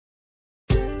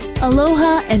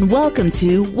Aloha and welcome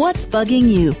to What's Bugging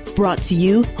You, brought to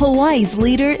you Hawaii's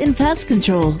leader in pest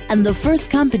control and the first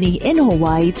company in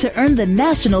Hawaii to earn the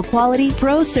National Quality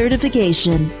Pro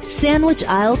certification, Sandwich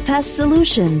Isle Pest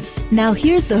Solutions. Now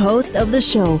here's the host of the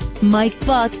show, Mike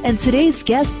Buck, and today's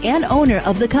guest and owner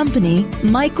of the company,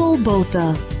 Michael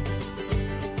Botha.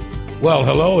 Well,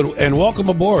 hello and welcome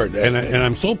aboard. And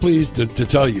I'm so pleased to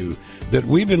tell you that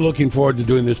we've been looking forward to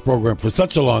doing this program for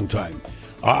such a long time.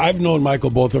 I've known Michael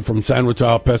Botha from Sandwich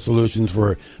Isle Pest Solutions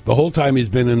for the whole time he's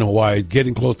been in Hawaii,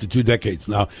 getting close to 2 decades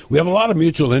now. We have a lot of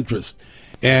mutual interest,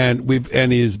 and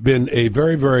he's been a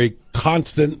very, very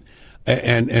constant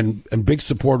and big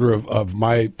supporter of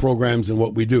my programs and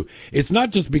what we do. It's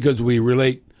not just because we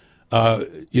relate,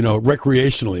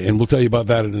 recreationally, and we'll tell you about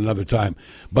that at another time.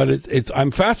 But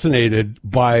I'm fascinated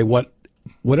by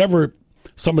whatever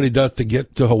somebody does to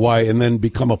get to Hawaii and then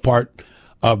become a part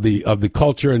of the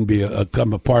culture and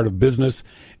become a part of business.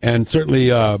 And certainly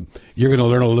you're going to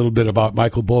learn a little bit about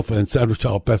Michael Botha and Sandwich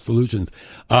Isle Pest Solutions.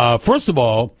 First of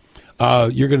all,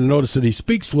 you're going to notice that he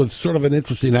speaks with sort of an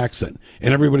interesting accent,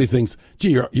 and everybody thinks,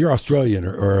 gee, you're Australian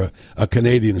or a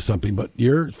Canadian or something, but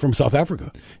you're from South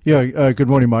Africa. Yeah, good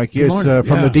morning, Mike. Yes,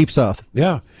 from the deep south.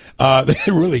 Yeah, they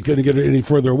really couldn't get any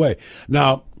further away.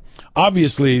 Now,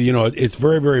 obviously, it's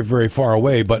very, very, very far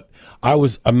away, but I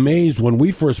was amazed when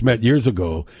we first met years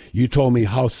ago. You told me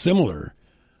how similar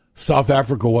South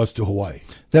Africa was to Hawaii.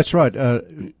 That's right.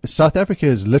 South Africa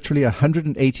is literally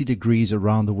 180 degrees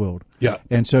around the world. Yeah.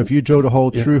 And so if you drilled a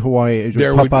hole through Hawaii, it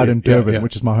would pop out in Durban,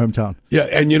 which is my hometown. Yeah,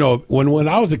 and when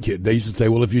I was a kid, they used to say,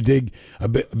 well, if you dig a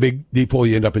big deep hole,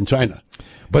 you end up in China.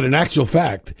 But in actual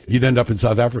fact, you'd end up in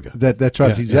South Africa. That's right.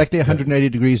 It's exactly 180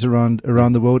 degrees around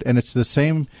the world, and it's the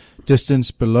same distance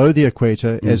below the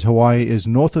equator as Hawaii is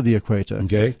north of the equator.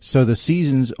 Okay. So the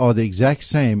seasons are the exact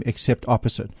same except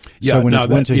opposite. Yeah, so when it's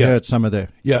winter here, it's summer there.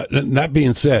 Yeah. That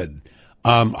being said,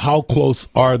 how close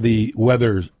are the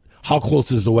weathers? How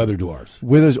close is the weather to ours?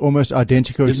 Weather's almost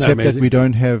identical, except that we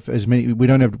don't have as many.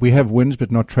 We have winds,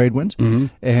 but not trade winds,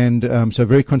 and so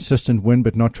very consistent wind,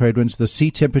 but not trade winds. The sea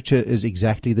temperature is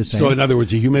exactly the same. So, in other words,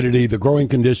 the humidity, the growing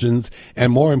conditions,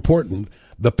 and more important,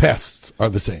 the pests are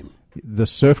the same. The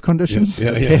surf conditions,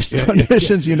 pest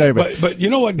conditions, you name it. But you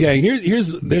know what, gang? Here's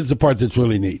the part that's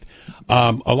really neat.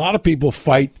 A lot of people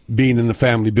fight being in the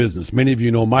family business. Many of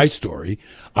you know my story.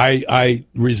 I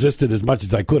resisted as much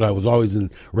as I could. I was always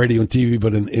in radio and TV,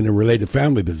 but in a related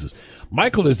family business.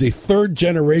 Michael is a 3rd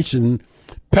generation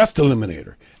pest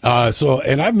eliminator.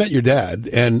 And I've met your dad,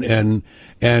 and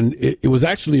it was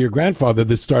actually your grandfather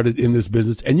that started in this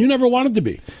business, and you never wanted to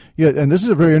be. Yeah, and this is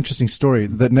a very interesting story.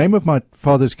 The name of my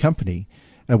father's company,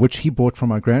 which he bought from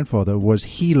my grandfather, was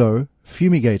Hilo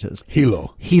Fumigators.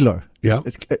 Hilo. Yeah.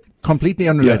 Completely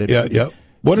unrelated. Yeah.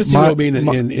 What does Hilo mean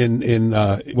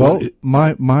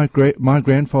my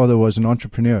grandfather was an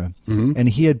entrepreneur, and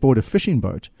he had bought a fishing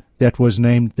boat that was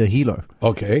named the Hilo.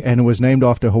 Okay. And it was named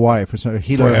after Hawaii,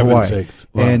 Hilo, Hawaii. Sakes.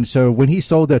 Wow. And so when he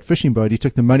sold that fishing boat, he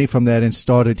took the money from that and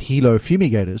started Hilo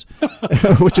Fumigators,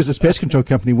 which is a pest control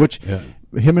company, which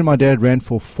him and my dad ran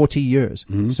for 40 years.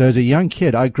 So as a young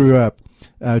kid, I grew up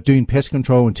doing pest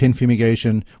control and tin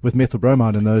fumigation with methyl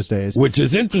bromide in those days. Which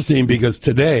is interesting because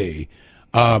today,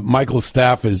 Michael's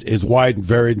staff is wide and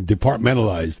varied and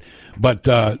departmentalized. But,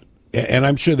 and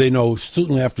I'm sure they know,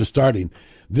 certainly after starting,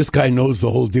 this guy knows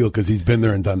the whole deal because he's been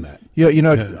there and done that. Yeah,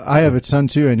 I have a son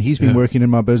too, and he's been working in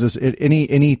my business. At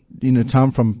any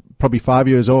time from probably 5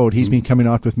 years old, he's been coming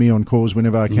out with me on calls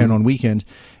whenever I can on weekends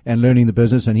and learning the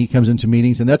business, and he comes into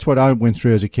meetings, and that's what I went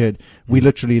through as a kid. We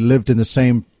literally lived in the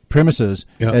same premises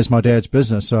as my dad's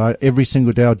business. So every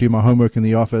single day I'd do my homework in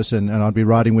the office, and I'd be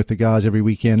riding with the guys every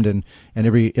weekend and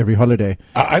every holiday.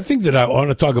 I think that I want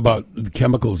to talk about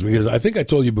chemicals because I think I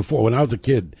told you before, when I was a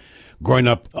kid, growing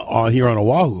up here on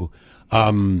Oahu,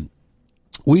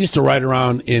 we used to ride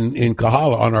around in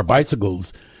Kahala on our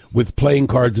bicycles with playing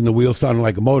cards and the wheels sounding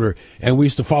like a motor, and we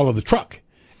used to follow the truck.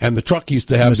 And the truck used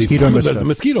to have the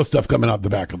mosquito stuff coming out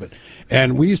the back of it.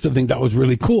 And we used to think that was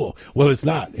really cool. Well, it's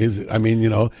not, is it? I mean,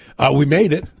 we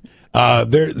made it.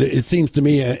 It seems to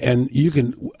me, and you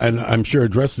can, and I'm sure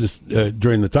address this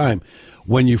during the time,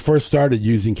 when you first started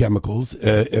using chemicals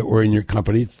or in your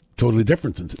company, it's totally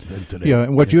different than today. Yeah,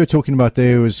 and what you were talking about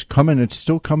there was common. It's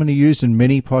still commonly used in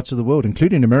many parts of the world,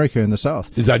 including America and the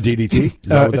South. Is that DDT?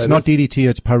 It's not DDT,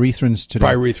 it's pyrethrins today.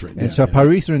 Pyrethrins.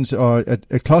 Pyrethrins are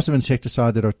a class of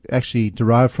insecticide that are actually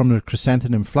derived from the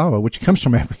chrysanthemum flower, which comes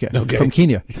from Africa, from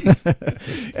Kenya. You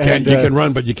can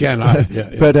run, but you cannot.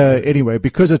 But anyway,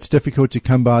 because it's difficult to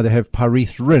come by, they have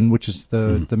pyrethrin, which is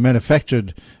the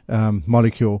manufactured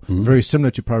molecule, very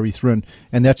similar to pyrethrin,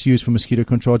 and that's used for mosquito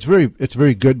control. It's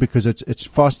very good because it's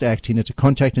fast acting. It's a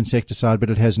contact insecticide, but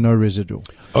it has no residual.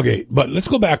 Okay, but let's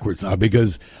go backwards now,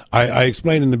 because I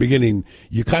explained in the beginning,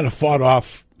 you kind of fought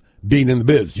off being in the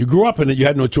biz. You grew up in it. You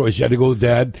had no choice. You had to go with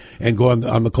dad and go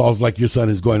on the calls like your son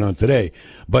is going on today.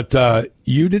 But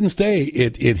you didn't stay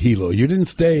at Hilo. You didn't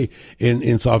stay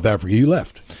in South Africa. You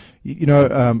left. You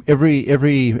know,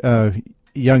 every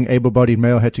young able-bodied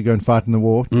male had to go and fight in the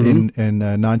war in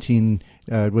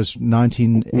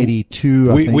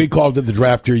 1982. We called it the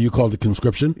draft year. You called it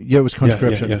conscription. Yeah, it was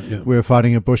conscription. Yeah. We were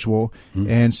fighting a bush war,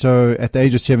 and so at the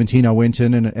age of 17, I went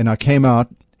in and I came out,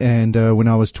 and when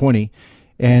I was 20.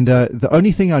 And the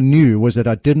only thing I knew was that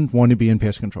I didn't want to be in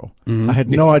pest control. I had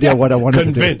no idea what I wanted to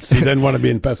do. Convinced he didn't want to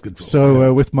be in pest control.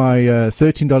 So with my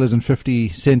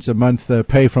 $13.50 a month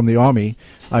pay from the Army,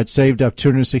 I'd saved up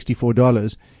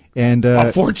 $264. And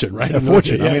a fortune, right? A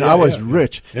fortune. I was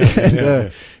rich.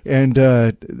 And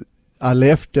I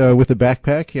left with a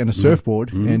backpack and a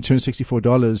surfboard and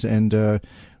 $264 and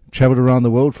traveled around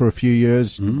the world for a few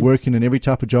years, working in every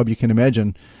type of job you can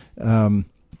imagine,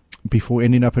 before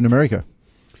ending up in America.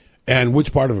 And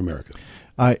which part of America?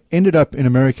 I ended up in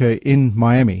America, in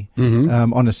Miami,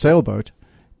 on a sailboat.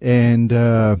 And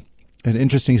an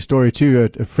interesting story, too.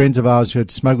 Friends of ours who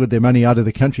had smuggled their money out of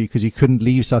the country because you couldn't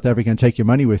leave South Africa and take your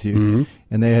money with you.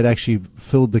 And they had actually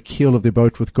filled the keel of their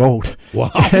boat with gold. Wow.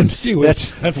 And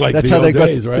that's like the old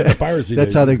days, right? The piracy That's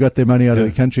days. how they got their money out of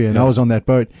the country. And I was on that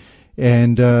boat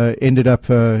and ended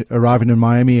up arriving in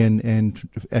Miami and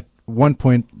at one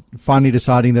point finally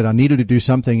deciding that I needed to do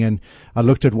something, and I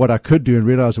looked at what I could do and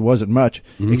realized it wasn't much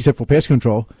except for pest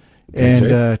control,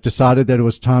 and decided that it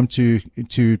was time to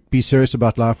be serious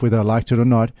about life, whether I liked it or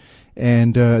not,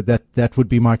 and that would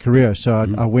be my career.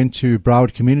 So I went to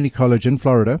Broward Community College in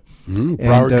Florida.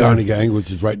 Broward County Gang,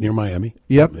 which is right near Miami.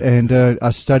 Yep, and I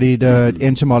studied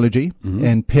entomology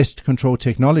and pest control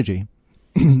technology,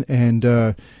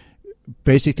 and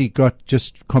basically got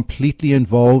just completely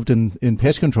involved in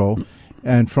pest control,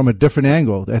 and from a different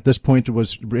angle. At this point, it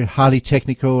was highly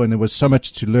technical, and there was so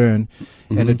much to learn,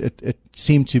 and it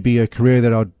seemed to be a career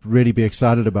that I'd really be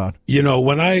excited about. You know,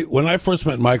 when I first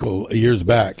met Michael years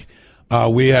back,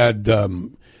 we had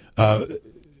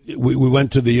we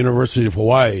went to the University of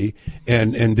Hawaii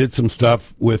and did some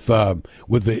stuff with an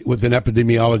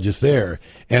epidemiologist there,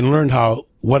 and learned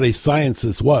what a science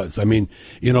this was. I mean,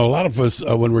 you know, a lot of us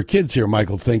when we're kids here,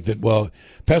 Michael, think that, well,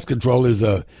 pest control is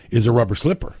a rubber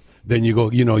slipper. Then you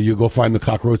go find the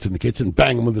cockroach in the kitchen,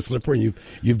 bang them with the slipper, and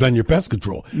you've done your pest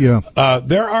control. Yeah.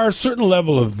 There are a certain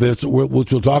level of this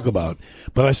which we'll talk about,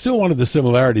 but I still wanted the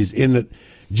similarities in that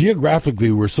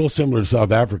geographically we're so similar to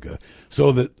South Africa,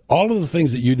 so that all of the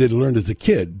things that you did learned as a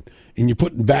kid, and you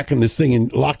put them back in this thing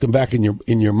and locked them back in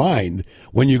your mind.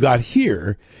 When you got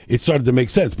here, it started to make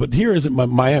sense. But here isn't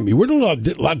Miami. We're a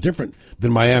lot different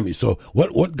than Miami. So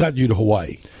what got you to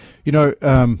Hawaii? You know,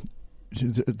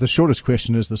 the shortest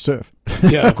question is the surf.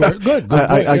 Yeah, good.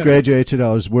 I graduated.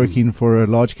 I was working for a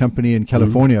large company in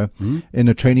California in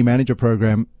a trainee manager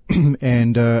program,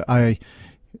 and I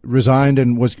resigned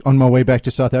and was on my way back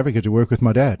to South Africa to work with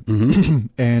my dad.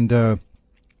 And 2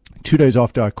 days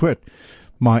after I quit,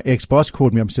 my ex-boss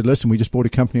called me up and said, "Listen, we just bought a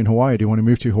company in Hawaii. Do you want to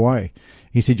move to Hawaii?"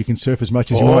 He said, "You can surf as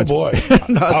much as you want." Oh, boy.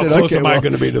 And I How said, close okay, am I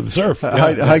going to be to the surf?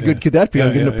 How good could that be?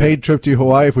 I'm getting a paid trip to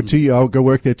Hawaii for 2 years. I'll go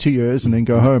work there 2 years and then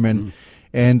go home.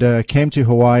 And came to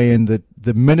Hawaii, and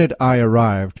the minute I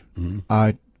arrived,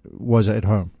 I was at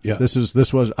home. Yeah. This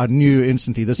was, I knew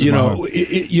instantly, this is my home.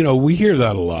 We hear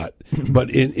that a lot, but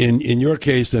in your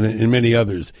case and in many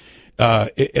others,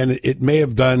 it may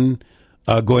have done,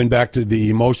 going back to the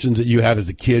emotions that you had as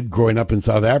a kid growing up in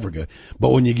South Africa. But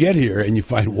when you get here and you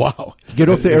find, wow. Get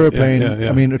off the airplane.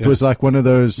 It was like one of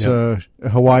those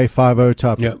Hawaii 5-0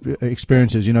 type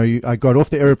experiences. You know, I got off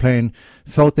the airplane,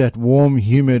 felt that warm,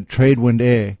 humid trade wind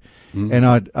air, and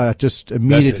I just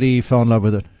immediately fell in love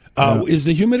with it. Is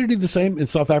the humidity the same in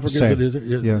South Africa as it is?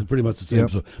 Yeah, pretty much the same.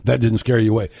 So that didn't scare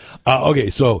you away. Okay,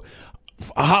 so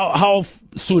how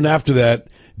soon after that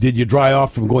did you dry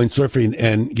off from going surfing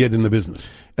and get in the business?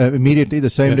 Immediately, the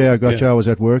same day I got you, I was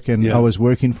at work, and I was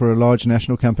working for a large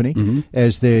national company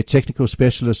as their technical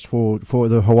specialist for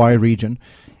the Hawaii region.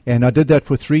 And I did that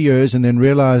for 3 years, and then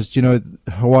realized,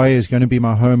 Hawaii is going to be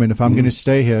my home, and if I'm going to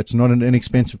stay here, it's not an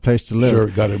inexpensive place to live. Sure,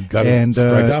 got to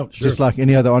strike out. Sure. Just like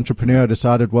any other entrepreneur, I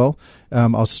decided,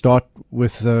 I'll start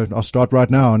right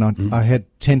now, and I had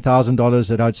 $10,000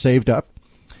 that I'd saved up.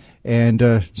 and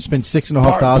spent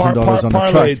 $6,500 on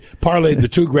a truck. Parlayed the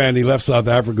 $2,000 he left South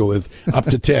Africa with up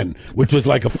to 10, which was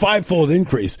like a 5-fold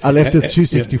increase. I left with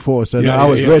 264, so now I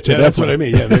was rich at that That's point. what I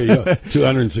mean. Yeah, there you go,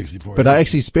 264. But I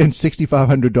actually spent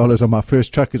 $6,500 on my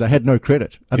first truck because I had no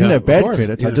credit. I didn't have bad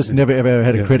credit. I just never ever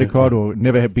had a credit card or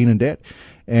never had been in debt.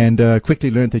 And quickly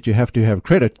learned that you have to have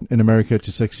credit in America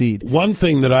to succeed. One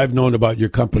thing that I've known about your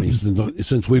company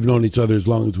since we've known each other as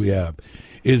long as we have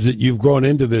is that you've grown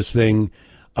into this thing,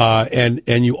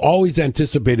 and you always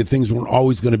anticipated things weren't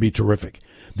always going to be terrific.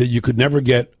 That you could never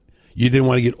you didn't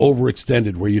want to get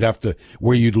overextended,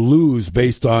 where you'd lose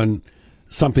based on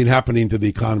something happening to the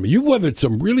economy. You've weathered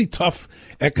some really tough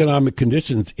economic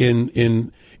conditions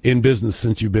in business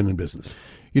since you've been in business.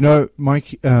 You know,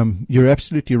 Mike, you're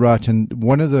absolutely right. And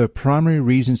one of the primary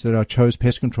reasons that I chose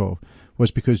pest control was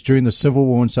because during the Civil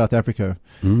War in South Africa,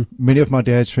 many of my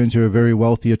dad's friends who are very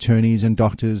wealthy attorneys and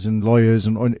doctors and lawyers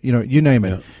and, you name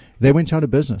it, they went out of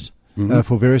business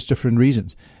for various different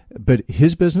reasons. But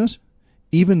his business,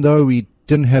 even though he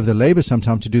didn't have the labor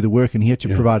sometimes to do the work and he had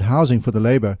to provide housing for the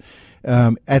labor,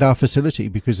 at our facility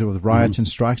because there were riots and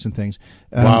strikes and things.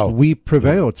 We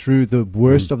prevailed through the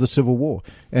worst of the Civil War.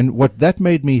 And what that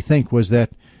made me think was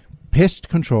that pest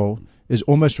control is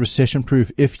almost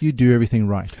recession-proof if you do everything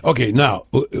right. Okay, now,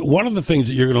 one of the things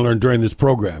that you're going to learn during this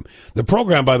program, the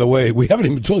program, by the way, we haven't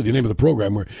even told you the name of the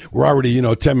program. We're already,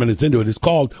 10 minutes into it. It's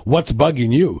called What's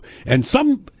Bugging You? And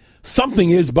something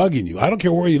is bugging you. I don't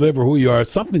care where you live or who you are.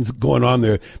 Something's going on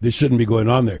there that shouldn't be going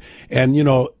on there. And,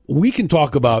 we can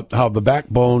talk about how the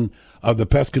backbone of the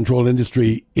pest control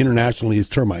industry internationally is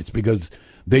termites because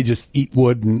they just eat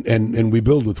wood and we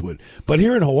build with wood. But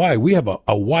here in Hawaii, we have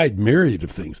a wide myriad of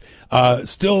things.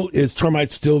 Is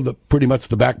termites still pretty much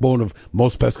the backbone of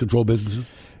most pest control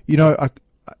businesses?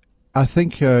 I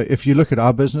think if you look at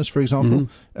our business, for example,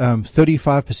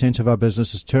 35% of our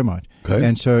business is termite. Okay.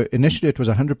 And so initially it was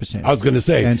 100%. I was going to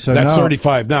say, and so that's now,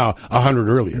 35 now, 100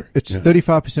 earlier. It's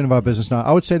 35% of our business now.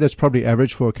 I would say that's probably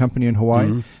average for a company in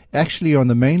Hawaii. Actually, on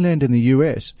the mainland in the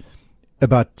U.S.,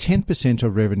 about 10%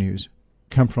 of revenues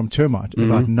come from termite.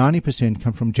 About 90%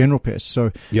 come from general pests.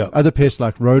 So other pests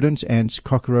like rodents, ants,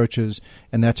 cockroaches,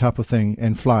 and that type of thing,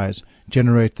 and flies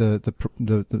generate the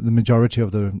majority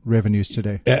of the revenues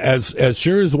today. As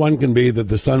sure as one can be that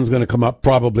the sun's going to come up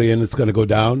probably and it's going to go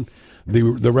down,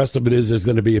 the rest of it is there's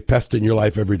going to be a pest in your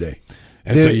life every day.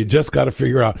 And so you just got to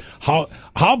figure out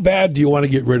how bad do you want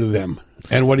to get rid of them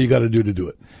and what do you got to do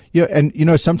it? Yeah, and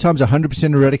sometimes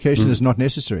 100% eradication is not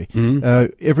necessary.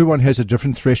 Everyone has a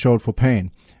different threshold for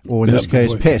pain, or in this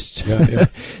case, pests.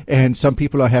 And some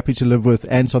people are happy to live with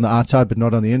ants on the outside but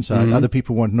not on the inside. Other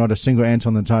people want not a single ant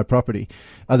on the entire property.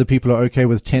 Other people are okay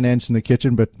with 10 ants in the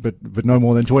kitchen, but no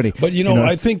more than 20. But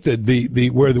I think that the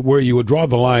where you would draw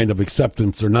the line of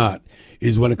acceptance or not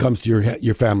is when it comes to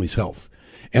your family's health.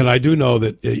 And I do know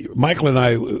that Michael and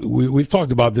I, we've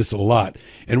talked about this a lot,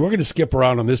 and we're going to skip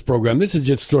around on this program. This is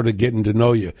just sort of getting to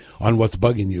know you on what's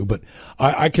bugging you. But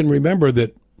I can remember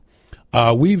that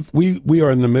we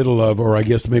are in the middle of, or I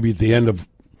guess maybe at the end of,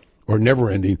 or never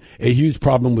ending, a huge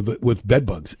problem with bed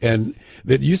bugs. And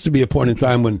there used to be a point in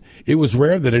time when it was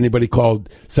rare that anybody called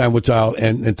Sandwich Isle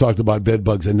and talked about bed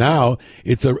bugs. And now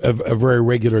it's a very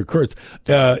regular occurrence.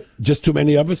 Just too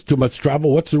many of us, too much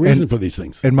travel. What's the reason for these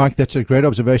things? And Mike, that's a great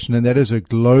observation. And that is a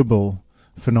global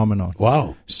phenomenon.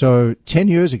 Wow. So 10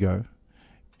 years ago,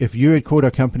 if you had called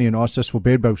our company and asked us for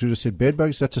bed bugs, we would have said, bed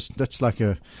bugs? That's like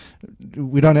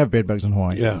we don't have bed bugs in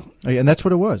Hawaii. Yeah. And that's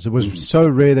what it was. It was so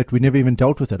rare that we never even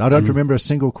dealt with it. I don't remember a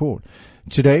single call.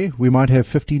 Today, we might have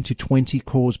 15 to 20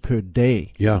 calls per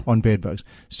day on bed bugs.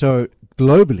 So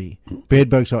globally,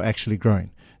 bed bugs are actually growing.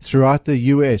 Throughout the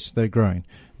U.S., they're growing.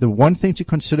 The one thing to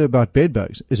consider about bed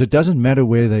bugs is it doesn't matter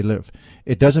where they live.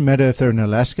 It doesn't matter if they're in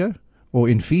Alaska or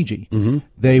in Fiji.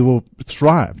 They will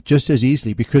thrive just as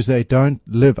easily because they don't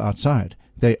live outside.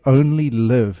 They only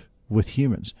live with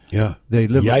humans. Yeah. They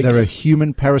live. Yikes. They're a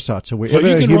human parasite. So wherever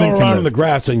you a can human roll around in live, the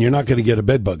grass and you're not going to get a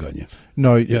bed bug on you.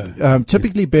 No.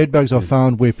 Typically, bed bugs are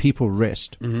found where people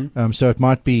rest. So it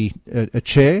might be a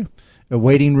chair, a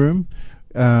waiting room,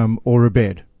 or a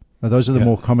bed. Now, those are the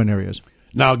more common areas.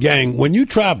 Now, gang, when you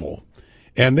travel,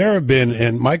 and there have been,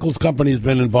 and Michael's company has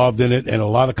been involved in it, and a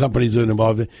lot of companies have been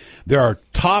involved in it. There are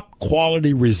top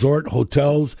quality resort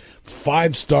hotels,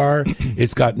 5-star.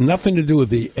 It's got nothing to do with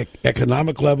the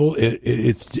economic level.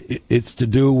 It's to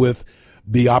do with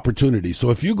the opportunity.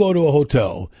 So if you go to a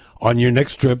hotel on your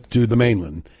next trip to the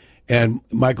mainland, and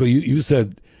Michael, you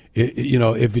said,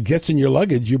 if it gets in your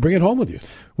luggage, you bring it home with you.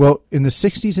 Well, in the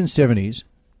 60s and 70s,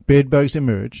 bed bugs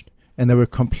emerged. And they were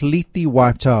completely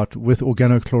wiped out with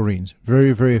organochlorines.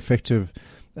 Very, very effective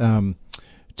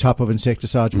type of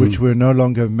insecticides, which were no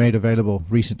longer made available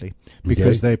recently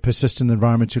because they persist in the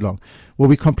environment too long. Well,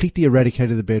 we completely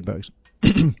eradicated the bed bugs.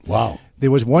 Wow.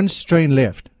 There was one strain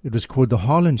left. It was called the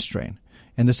Harlan strain.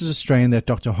 And this is a strain that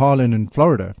Dr. Harlan in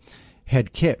Florida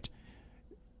had kept.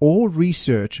 All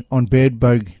research on bed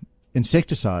bug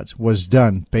insecticides was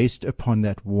done based upon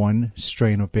that one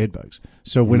strain of bed bugs.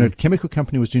 So when a chemical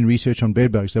company was doing research on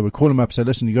bed bugs, they would call them up, say,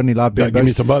 listen, you got any live bed bugs? Give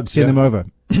me some bugs. Send them over.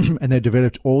 And they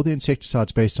developed all the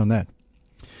insecticides based on that.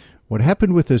 What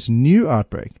happened with this new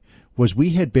outbreak was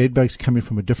we had bed bugs coming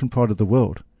from a different part of the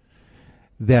world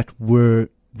that were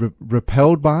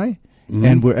repelled by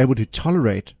and were able to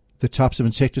tolerate the types of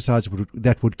insecticides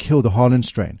that would kill the Harlan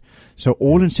strain. So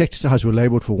all insecticides were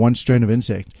labeled for one strain of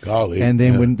insect. Golly. And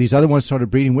then when these other ones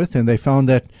started breeding with them, they found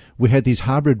that we had these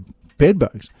hybrid bed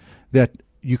bugs that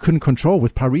you couldn't control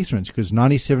with pyrethrins because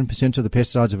 97% of the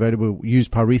pesticides available use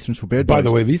pyrethrins for bed bugs. By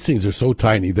the way, these things are so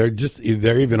tiny;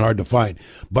 they're even hard to find.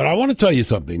 But I want to tell you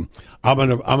something. I'm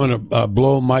gonna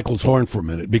blow Michael's horn for a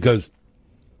minute because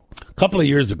a couple of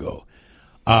years ago,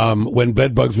 when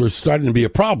bed bugs were starting to be a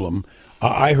problem,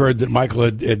 I heard that Michael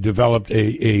had developed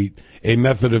a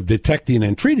method of detecting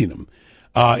and treating them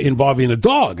involving a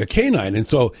dog, a canine, and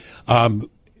so.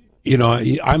 I'm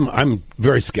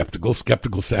very skeptical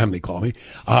Sam, they call me.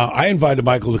 I invited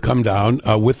Michael to come down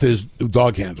with his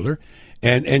dog handler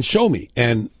and show me.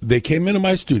 And they came into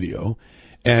my studio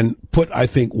and put, I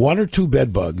think, 1 or 2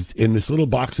 bed bugs in this little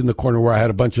box in the corner where I had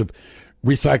a bunch of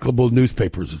recyclable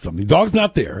newspapers or something. Dog's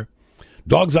not there.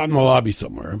 Dog's out in the lobby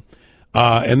somewhere.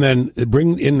 And then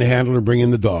bring in the handler, bring in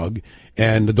the dog,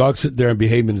 and the dog sit there and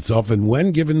behaving itself. And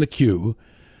when given the cue,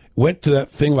 went to that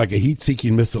thing like a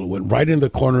heat-seeking missile, went right in the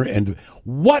corner, and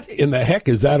what in the heck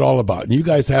is that all about? And you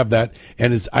guys have that,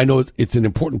 and I know it's an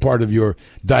important part of your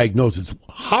diagnosis.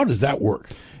 How does that work?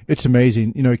 It's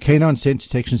amazing. Canine scent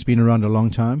detection has been around a long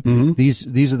time.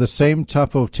 These are the same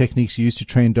type of techniques used to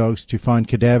train dogs to find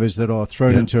cadavers that are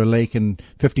thrown into a lake and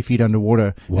 50 feet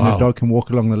underwater. Wow. And a dog can walk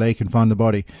along the lake and find the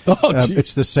body.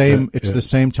 It's the same. The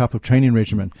same type of training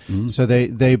regimen. So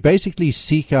they basically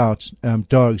seek out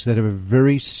dogs that have a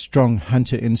very strong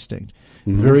hunter instinct.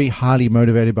 Very highly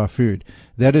motivated by food.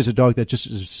 That is a dog that just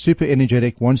is super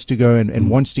energetic, wants to go and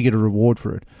wants to get a reward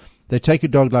for it. They take a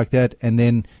dog like that and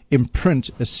then imprint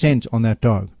a scent on that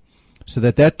dog so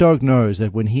that dog knows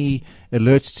that when he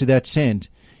alerts to that scent,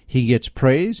 he gets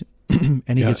praise and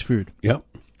he gets food. Yep.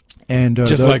 And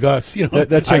just like us,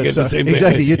 that's I get the same thing.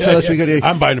 Exactly. You tell us we got to.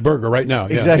 I'm buying a burger right now.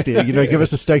 Yeah. Exactly. Give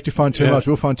us a steak to find termites.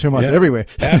 We'll find termites everywhere.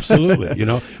 Absolutely.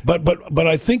 But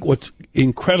I think what's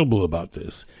incredible about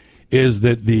this is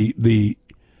that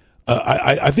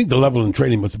I think the level of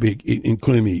training must be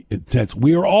incredibly intense.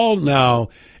 We are all now.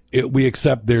 We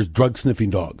accept there's drug sniffing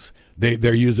dogs. They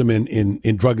use them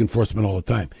in drug enforcement all the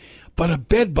time. But a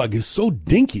bed bug is so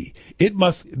dinky.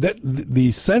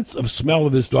 The sense of smell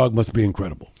of this dog must be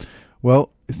incredible.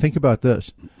 Well, think about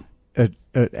this. An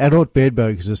adult bed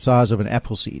bug is the size of an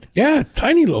apple seed. Yeah,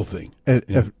 tiny little thing.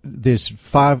 There's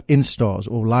 5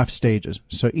 instars or life stages.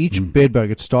 So each bed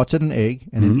bug, it starts at an egg,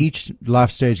 and then each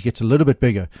life stage gets a little bit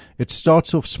bigger. It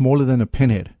starts off smaller than a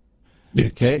pinhead.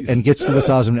 Okay, and gets to the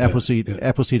size of an apple seed at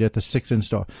the 6th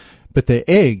instar. But the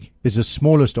egg is the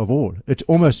smallest of all. It's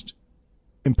almost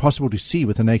impossible to see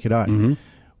with the naked eye.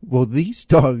 Well, these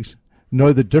dogs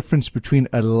know the difference between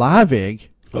a live egg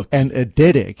and a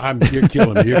dead egg. You're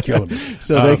killing me.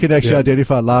 So they can actually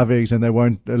identify live eggs, and they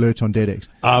won't alert on dead eggs.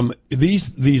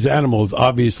 These animals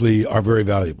obviously are very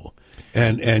valuable.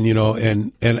 And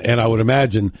I would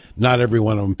imagine not every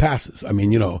one of them passes. I mean,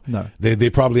 no. They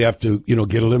probably have to,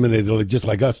 get eliminated just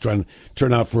like us trying to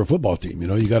turn out for a football team.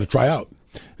 You got to try out.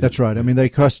 That's right. I mean, they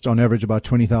cost on average about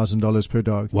 $20,000 per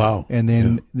dog. Wow. And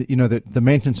then, the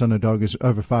maintenance on a dog is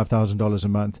over $5,000 a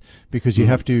month because you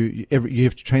have to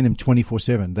train them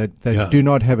 24/7. They do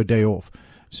not have a day off.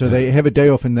 So they have a day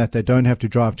off in that they don't have to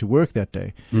drive to work that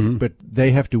day, but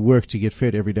they have to work to get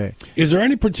fed every day. Is there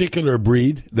any particular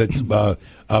breed that's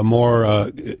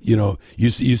more,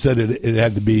 you said it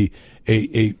had to be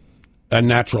a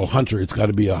natural hunter? It's got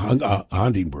to be a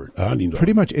hunting bird, a hunting dog.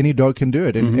 Pretty much any dog can do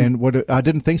it. And what I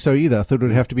didn't think so either. I thought it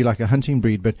would have to be like a hunting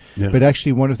breed, but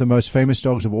actually one of the most famous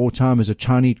dogs of all time is a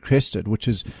Chinese crested, which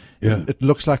is it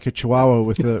looks like a Chihuahua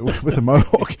with a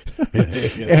mohawk.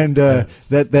 And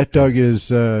that dog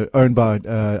is owned by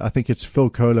I think it's Phil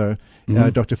Kohler.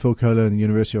 Dr. Phil Kohler in the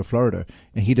University of Florida,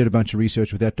 and he did a bunch of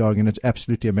research with that dog, and it's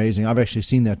absolutely amazing. I've actually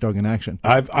seen that dog in action.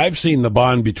 I've seen the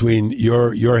bond between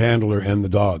your handler and the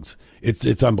dogs.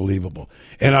 It's unbelievable,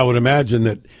 and I would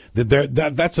imagine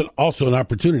that's also an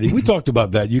opportunity. We talked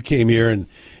about that. You came here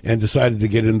and decided to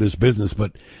get into this business,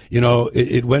 but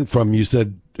it went from, you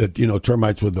said,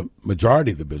 termites were the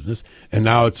majority of the business, and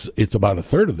now it's about a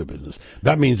third of the business.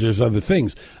 That means there's other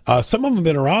things. Some of them have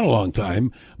been around a long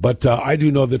time, but I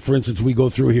do know that, for instance, we go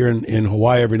through here in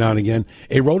Hawaii every now and again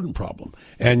a rodent problem.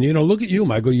 And look at you,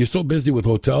 Michael. You're so busy with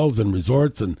hotels and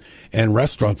resorts and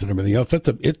restaurants and everything else.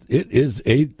 It is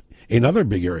another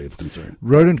big area of concern.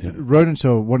 Rodents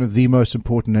are one of the most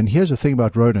important. And here's the thing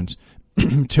about rodents: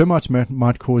 termites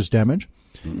might cause damage.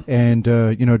 And,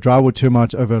 drywood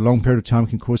termites over a long period of time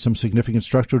can cause some significant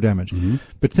structural damage. Mm-hmm.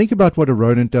 But think about what a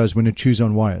rodent does when it chews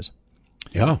on wires.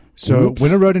 Yeah. So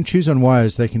when a rodent chews on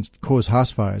wires, they can cause house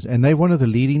fires. And they're one of the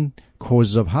leading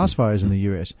causes of house fires in the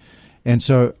U.S. And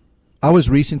so I was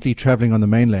recently traveling on the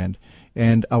mainland,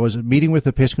 and I was meeting with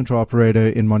a pest control operator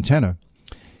in Montana.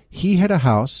 He had a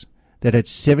house that had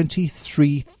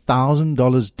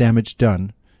 $73,000 damage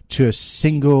done to a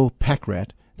single pack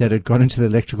rat that had gone into the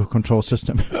electrical control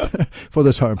system for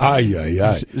this home. So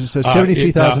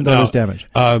 $73,000 damage.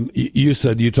 You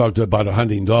said you talked about a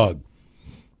hunting dog.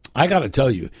 I got to tell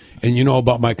you, and you know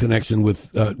about my connection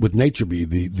with Nature Bee,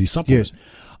 the supplement. Yes.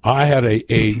 I had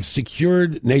a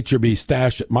secured Nature Bee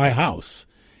stash at my house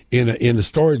in a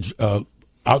storage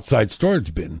outside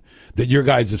storage bin that your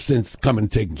guys have since come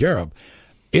and taken care of.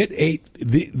 It ate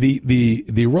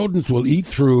the rodents will eat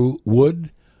through wood,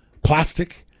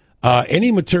 plastic.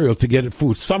 Any material to get at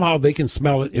food. Somehow they can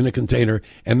smell it in a container,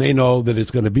 and they know that it's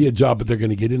going to be a job, but they're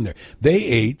going to get in there. They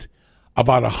ate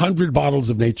about 100 bottles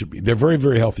of Nature Bee. They're very,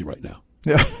 very healthy right now.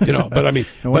 Yeah. But I mean,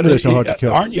 no they're so hard to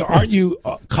kill. Aren't you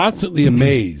constantly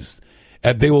amazed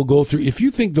at they will go through? If you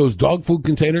think those dog food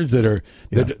containers that are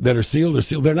sealed are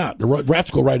sealed, they're not. The rats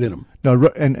go right in them. No,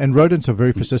 and rodents are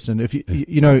very persistent. If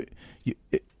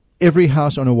every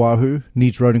house on Oahu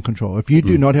needs rodent control. If you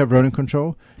do not have rodent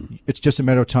control, it's just a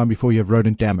matter of time before you have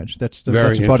rodent damage. That's the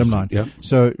bottom line. Yep.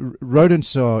 So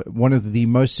rodents are one of the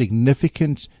most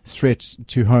significant threats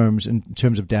to homes in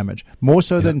terms of damage, more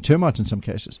so than termites in some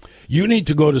cases. You need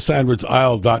to go to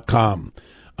sandwichisle.com.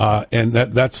 And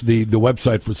that's the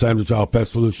website for Sandwich Isle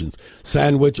Pest Solutions,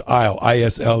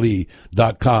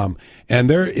 sandwichisle.com. And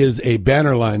there is a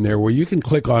banner line there where you can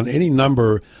click on any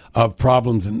number of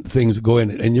problems and things that go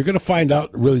in it. And you're going to find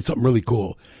out something really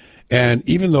cool. And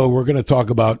even though we're going to talk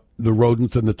about the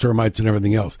rodents and the termites and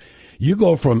everything else, you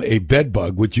go from a bed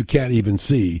bug, which you can't even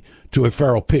see, to a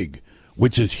feral pig,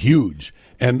 which is huge.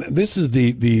 And this is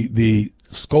the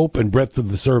scope and breadth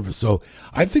of the service. So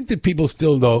I think that people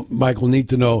still Michael, need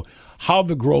to know how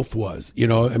the growth was.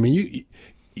 I mean,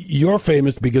 you're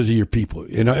famous because of your people.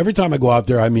 Every time I go out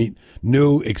there, I meet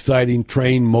new, exciting,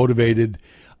 trained, motivated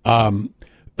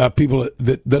people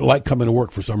that like coming to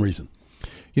work for some reason.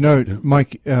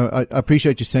 Mike, I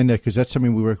appreciate you saying that, because that's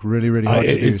something we work really, really hard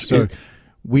to do.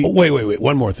 Wait.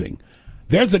 One more thing.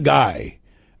 There's a guy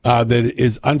that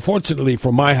is, unfortunately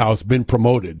for my house, been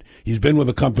promoted. He's been with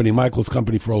Michael's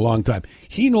company, for a long time.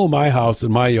 He knew my house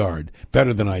and my yard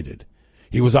better than I did.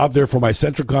 He was out there for my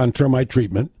Centricon termite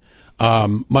treatment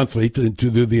monthly to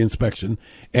do the inspection,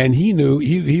 and he knew,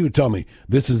 he would tell me,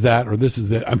 this is that or this is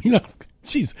that. I mean,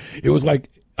 geez, it was like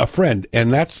a friend,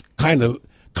 and that's kind of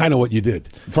what you did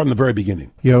from the very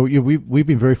beginning. We've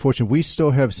been very fortunate. We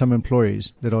still have some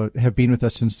employees that have been with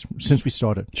us since we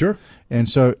started. Sure. And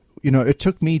so, it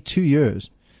took me 2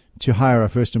 years to hire our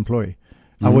first employee.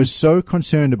 Mm-hmm. I was so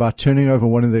concerned about turning over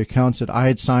one of the accounts that I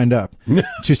had signed up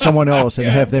to someone else and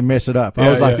have them mess it up. I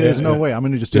was like, there's no way. I'm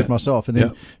going to just do it myself. And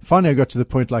then finally I got to the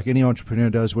point, like any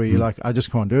entrepreneur does, where you're like, I just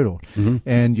can't do it all. Mm-hmm.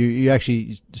 And you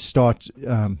actually start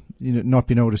not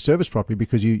being able to service properly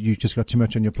because you just got too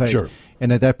much on your plate. Sure.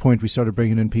 And at that point we started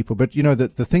bringing in people. But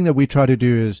the thing that we try to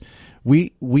do is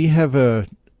we have a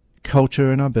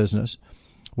culture in our business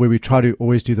where we try to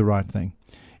always do the right thing,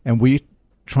 and we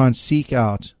try and seek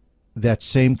out that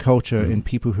same culture in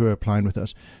people who are applying with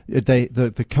us.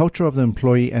 The culture of the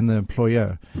employee and the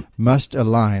employer must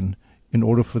align in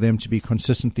order for them to be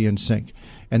consistently in sync.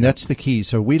 And that's the key.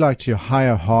 So we like to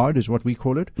hire hard, is what we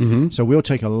call it. Mm-hmm. So we'll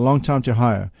take a long time to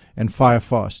hire and fire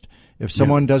fast. If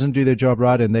someone doesn't do their job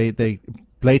right and they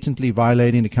blatantly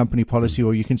violating the company policy,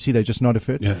 or you can see they're just not a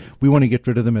fit, we want to get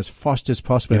rid of them as fast as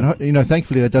possible. And,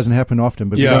 thankfully that doesn't happen often,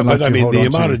 but we don't like to hold the on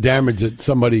amount to of damage that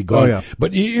somebody got.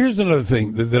 But here's another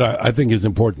thing that I think is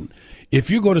important. If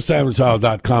you go to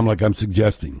sandwichisle.com, like I'm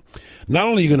suggesting, not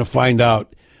only are you going to find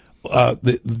out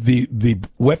the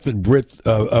width and breadth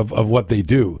of what they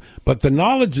do, but the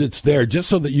knowledge that's there, just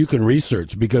so that you can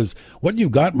research. Because what you've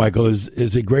got, Michael,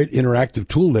 is a great interactive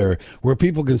tool there where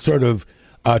people can sort of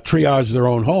triage their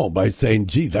own home by saying,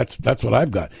 "Gee, that's what I've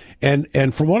got."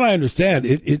 And from what I understand,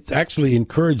 it's actually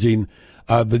encouraging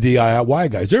the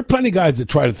DIY guys. There are plenty of guys that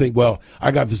try to think, well,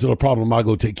 I got this little problem, I'll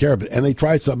go take care of it. And they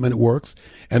try something and it works,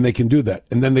 and they can do that.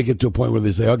 And then they get to a point where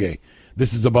they say, okay,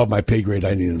 this is above my pay grade,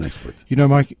 I need an expert. You know,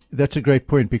 Mike, that's a great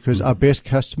point, because our best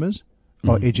customers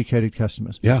are educated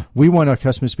customers. Yeah. We want our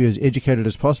customers to be as educated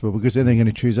as possible, because then they're going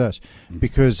to choose us.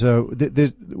 Because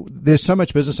there's so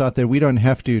much business out there, we don't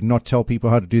have to not tell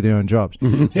people how to do their own jobs.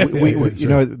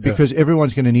 Because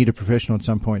everyone's going to need a professional at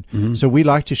some point. So we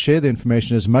like to share the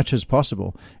information as much as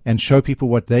possible and show people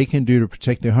what they can do to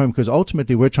protect their home, because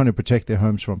ultimately we're trying to protect their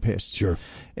homes from pests. Sure.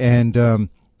 And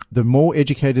the more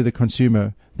educated the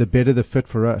consumer, the better the fit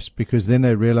for us, because then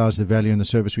they realize the value in the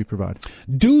service we provide.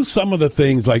 Do some of the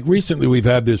things, like recently we've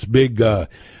had this big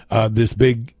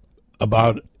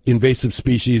about invasive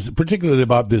species, particularly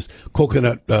about this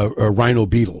coconut rhino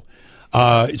beetle.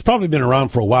 It's probably been around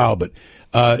for a while, but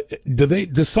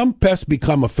does some pests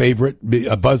become a favorite,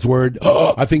 a buzzword?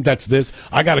 Oh, I think that's this.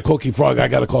 I got a coking frog, I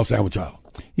got to call Sandwich Isle.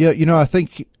 Yeah, you know, I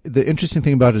think the interesting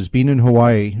thing about it is, being in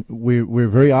Hawaii, we're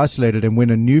very isolated, and when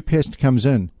a new pest comes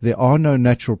in, there are no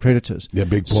natural predators. Yeah,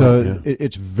 big point. So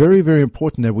it's very, very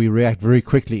important that we react very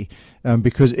quickly,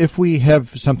 because if we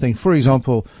have something, for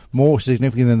example, more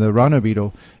significant than the rhino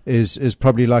beetle is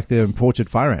probably like the imported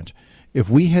fire ant. If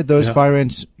we had those fire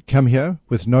ants come here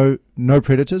with no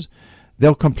predators,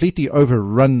 they'll completely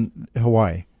overrun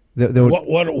Hawaii.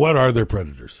 What are their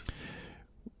predators?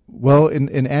 Well,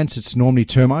 in ants, it's normally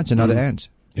termites and other ants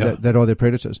that are their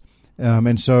predators.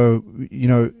 And so, you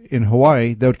know, in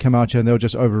Hawaii, they would come out here and they'll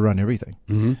just overrun everything.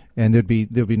 And there'd be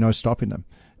no stopping them.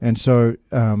 And so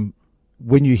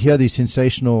when you hear these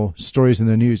sensational stories in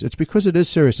the news, it's because it is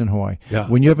serious in Hawaii. Yeah.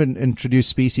 When you have an introduced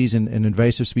species and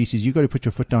invasive species, you've got to put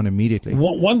your foot down immediately.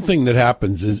 One thing that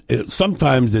happens is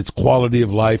sometimes it's quality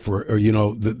of life, or you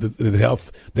know, the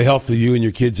health of you and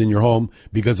your kids in your home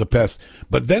because of pests.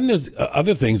 But then there's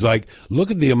other things, like look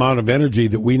at the amount of energy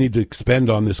that we need to expend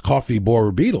on this coffee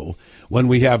borer beetle when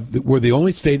we're the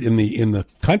only state in the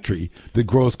country that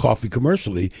grows coffee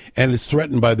commercially and is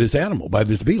threatened by this animal, by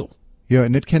this beetle. Yeah,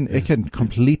 and it can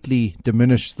completely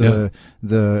diminish the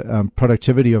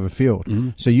productivity of a field.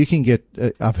 So you can get,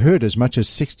 I've heard, as much as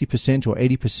 60% or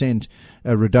 80%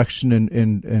 reduction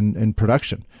in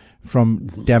production from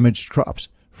damaged crops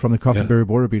from the coffee berry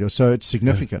borer beetle. So it's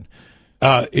significant.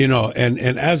 You know,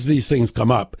 and as these things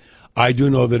come up, I do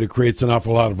know that it creates an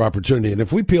awful lot of opportunity. And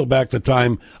if we peel back the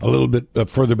time a little bit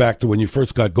further back to when you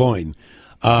first got going,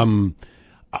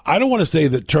 I don't want to say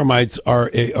that termites are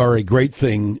a great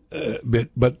thing,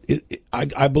 but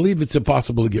I believe it's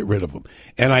impossible to get rid of them.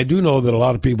 And I do know that a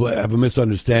lot of people have a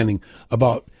misunderstanding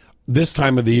about this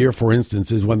time of the year, for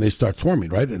instance, is when they start swarming,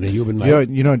 right? In a human night. Yeah,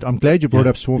 you know, I'm glad you brought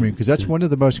up swarming, because that's one of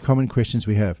the most common questions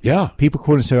we have. Yeah. People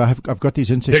call and say, I've got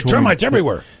these insects. There's termites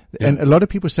everywhere. And a lot of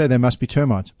people say they must be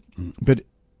termites, but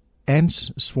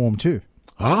ants swarm too.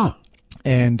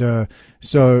 And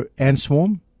so ants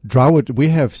swarm. Drywood, we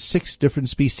have 7 different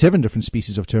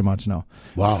species of termites now.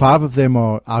 Wow. 5 of them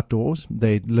are outdoors.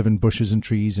 They live in bushes and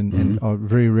trees and are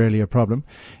very rarely a problem.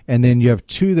 And then you have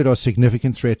 2 that are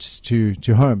significant threats to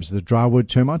homes: the drywood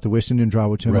termite, the West Indian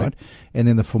drywood termite, and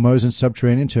then the Formosan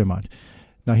subterranean termite.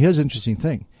 Now, here's an interesting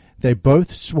thing. They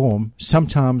both swarm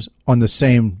sometimes on the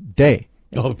same day.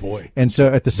 Oh, boy. And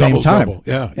so at the same time. Double.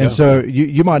 Yeah. And so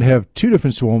you might have 2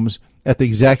 different swarms at the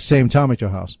exact same time at your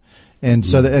house. And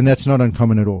so, and that's not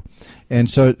uncommon at all. And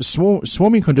so,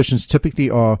 swarming conditions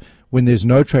typically are when there's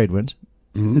no trade wind,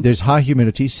 there's high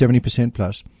humidity, 70%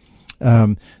 plus,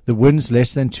 the wind's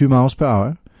less than 2 miles per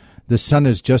hour, the sun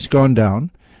has just gone down,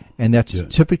 and that's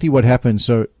typically what happens.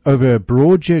 So, over a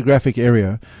broad geographic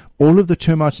area, all of the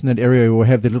termites in that area will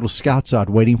have their little scouts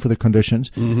out waiting for the conditions.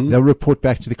 They'll report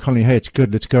back to the colony, hey, it's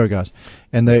good, let's go, guys.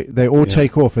 And they all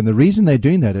take off. And the reason they're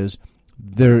doing that is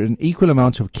there are an equal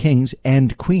amount of kings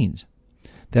and queens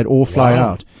that all fly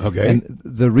out. Okay. And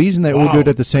the reason they all do it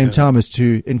at the same time is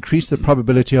to increase the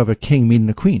probability of a king meeting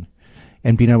a queen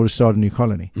and being able to start a new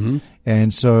colony.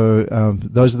 And so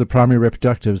those are the primary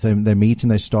reproductives. They meet and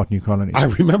they start new colonies. I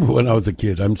remember when I was a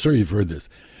kid, I'm sure you've heard this,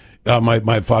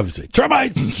 my father would say,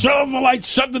 termites, shut off the lights,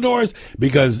 shut the doors,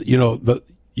 because, you know,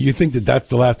 you think that's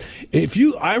the last.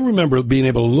 I remember being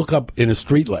able to look up in a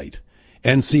street light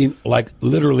and seeing, like,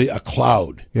 literally a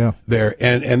cloud there.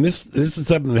 And this is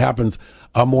something that happens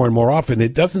more and more often.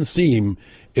 It doesn't seem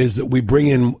is that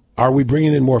are we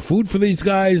bringing in more food for these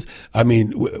guys? I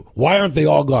mean, why aren't they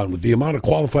all gone? With the amount of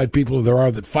qualified people there are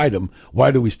that fight them,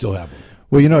 why do we still have them?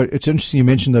 Well, you know, it's interesting you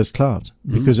mentioned those clouds,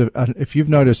 because if you've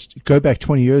noticed, go back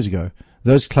 20 years ago,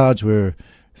 those clouds were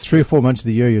 3 or 4 months of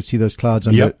the year, you'd see those clouds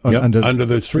under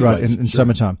the street lights. In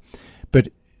summertime. But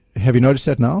have you noticed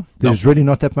that now? There's really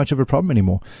not that much of a problem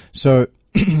anymore. So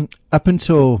up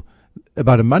until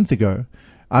about a month ago,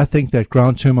 I think that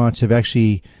ground termites have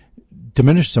actually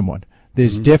diminished somewhat.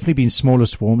 There's definitely been smaller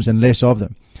swarms and less of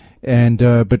them. And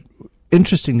but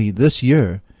interestingly, this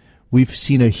year, we've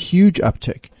seen a huge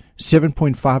uptick,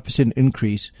 7.5%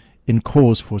 increase in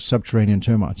calls for subterranean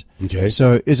termites. Okay.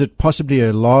 So is it possibly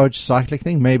a large cyclic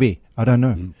thing? Maybe. I don't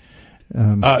know.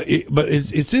 But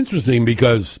it's interesting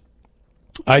because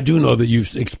I do know that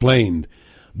you've explained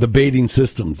the baiting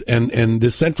systems and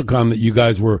this Centricon that you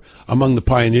guys were among the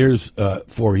pioneers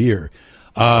for here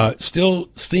still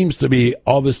seems to be,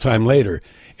 all this time later,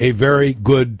 a very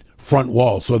good front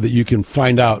wall so that you can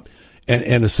find out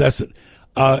and assess it.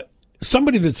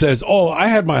 Somebody that says, oh, I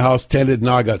had my house tented,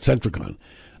 now I got Centricon.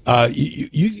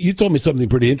 You told me something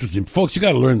pretty interesting. Folks, you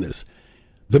got to learn this.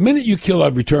 The minute you kill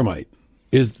every termite,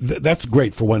 that's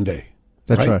great for one day.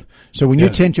 That's right. So when you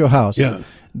tent your house,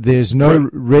 there's no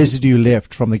residue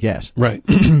left from the gas. Right.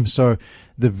 So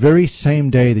the very same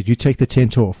day that you take the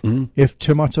tent off, if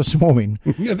termites are swarming,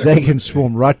 they can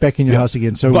swarm right back in your house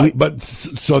again. So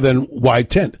so then why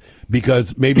tent?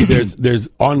 Because maybe there's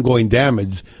ongoing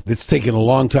damage that's taken a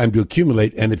long time to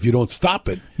accumulate, and if you don't stop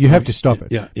it, you have to stop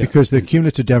it. Yeah. Because the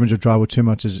cumulative damage of drywood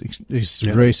termites is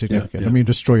very significant. I mean,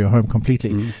 destroy your home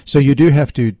completely. So you do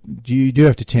have to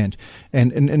tent,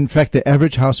 and in fact, the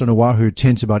average house on Oahu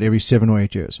tents about every 7 or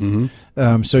 8 years.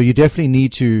 So you definitely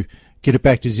need to get it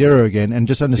back to zero again, and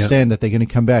just understand that they're going to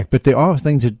come back. But there are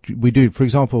things that we do. For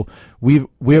example, we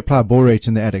apply borates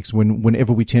in the attics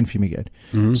whenever we tent fumigate.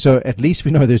 So at least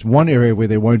we know there's one area where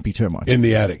there won't be termites in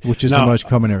the attic, which is the most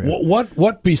common area.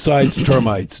 What besides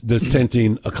termites does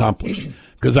tenting accomplish?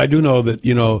 Because I do know that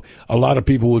a lot of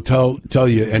people will tell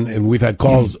you, and we've had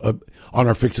calls on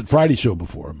our Fix It Friday show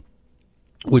before,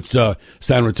 which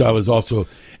Sandwich Isle is also.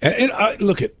 And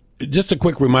look at. Just a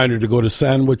quick reminder to go to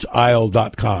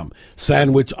sandwichisle.com,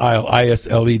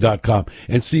 sandwichisle.com,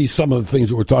 and see some of the things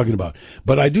that we're talking about.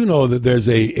 But I do know that there's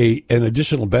an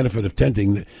additional benefit of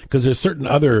tenting, because there's certain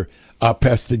other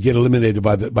pests that get eliminated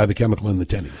by the chemical in the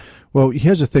tenting. Well,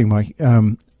 here's the thing, Mike.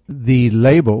 The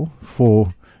label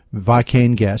for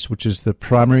Vicane gas, which is the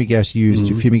primary gas used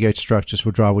to fumigate structures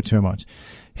for drywood termites,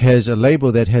 has a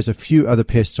label that has a few other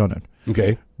pests on it.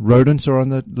 Okay. Rodents are on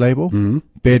the label.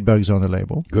 Bed bugs are on the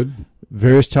label. Good.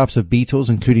 Various types of beetles,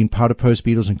 including powder post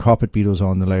beetles and carpet beetles, are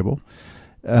on the label.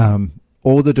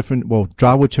 All the different,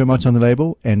 drywood termites on the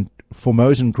label, and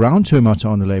Formosan ground termites are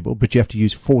on the label, but you have to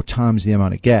use 4 times the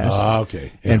amount of gas.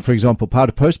 Okay. Yeah. And for example,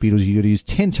 powder post beetles, you got to use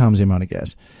 10 times the amount of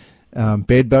gas.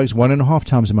 Bed bugs, 1.5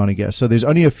 times the amount of gas. So there's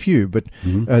only a few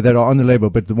that are on the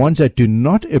label, but the ones that do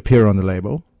not appear on the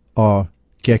label are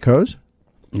geckos,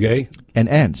 and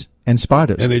ants. And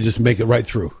spiders. And they just make it right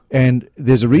through. And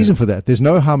there's a reason for that. There's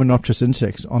no Hymenopterous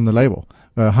insects on the label.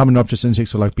 Hymenopterous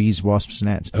insects are like bees, wasps, and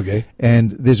ants. Okay.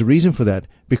 And there's a reason for that,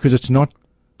 because it's not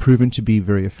proven to be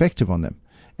very effective on them.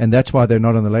 And that's why they're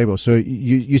not on the label. So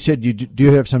you said you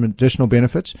do have some additional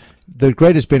benefits. The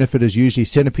greatest benefit is usually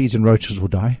centipedes and roaches will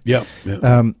die. Yeah.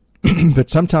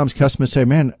 But sometimes customers say,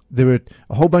 man, there were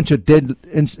a whole bunch of dead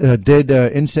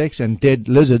insects and dead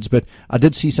lizards, but I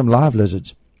did see some live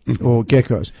lizards. Or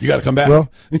geckos. You got to come back. Well,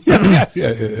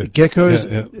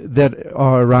 geckos that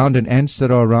are around and ants that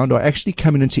are around are actually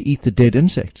coming in to eat the dead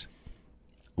insects.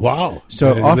 Wow!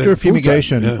 So after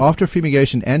fumigation,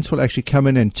 ants will actually come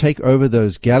in and take over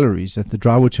those galleries that the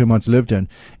drywood termites lived in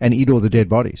and eat all the dead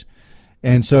bodies.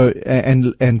 And so,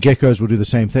 and geckos will do the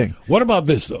same thing. What about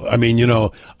this, though? I mean,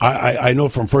 I know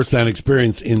from firsthand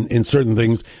experience in certain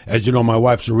things. As you know, my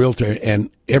wife's a realtor,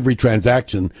 and every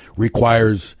transaction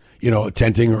requires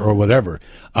tenting or whatever.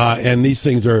 And these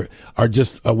things are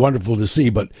just wonderful to see.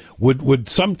 But would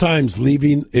sometimes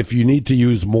leaving, if you need to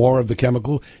use more of the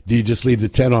chemical, do you just leave the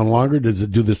tent on longer? Does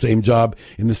it do the same job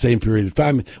in the same period of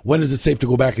time? When is it safe to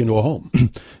go back into a home?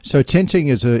 So tenting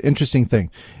is an interesting thing.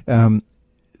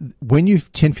 When you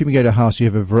tent fumigate a house,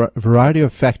 you have a variety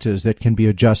of factors that can be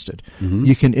adjusted.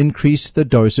 You can increase the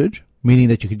dosage, meaning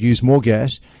that you could use more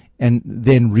gas and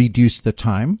then reduce the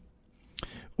time.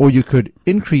 Or you could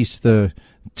increase the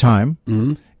time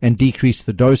and decrease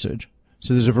the dosage.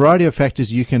 So there's a variety of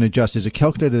factors you can adjust. There's a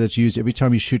calculator that's used every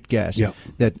time you shoot gas. Yeah.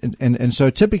 And so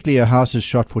typically a house is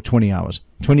shot for 20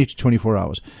 to 24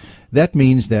 hours. That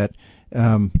means that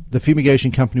the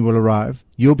fumigation company will arrive.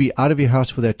 You'll be out of your house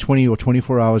for that 20 or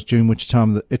 24 hours, during which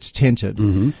time it's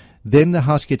tented. Then the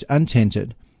house gets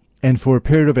untented. And for a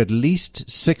period of at least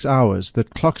 6 hours, the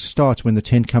clock starts when the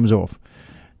tent comes off.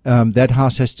 That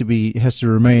house has to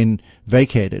remain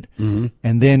vacated, and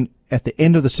then at the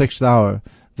end of the 6th hour,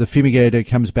 the fumigator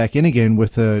comes back in again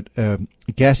with a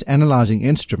gas analyzing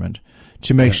instrument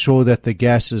to make sure that the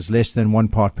gas is less than 1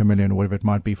 part per million or whatever it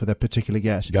might be for that particular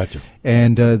gas. Gotcha.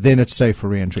 And then it's safe for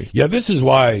reentry. Yeah, this is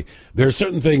why there are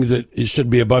certain things that it should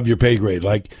be above your pay grade.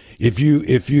 Like if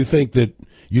you think that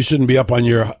you shouldn't be up on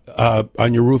your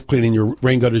roof cleaning your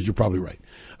rain gutters, you're probably right.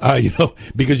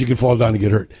 Because you can fall down and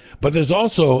get hurt. But there's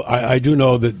also, I do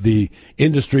know that the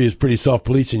industry is pretty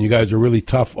self-policing. You guys are really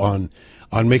tough on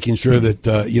making sure that,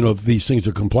 these things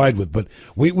are complied with. But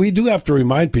we do have to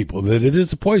remind people that it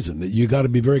is a poison, that you got to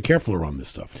be very careful around this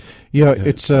stuff. Yeah,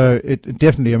 it's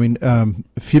definitely. I mean,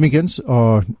 fumigants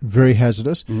are very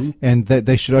hazardous, and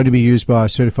they should only be used by a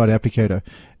certified applicator.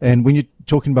 And when you're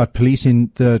talking about policing,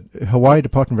 the Hawaii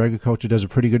Department of Agriculture does a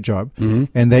pretty good job,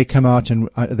 and they come out and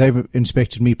they've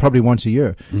inspected me probably once a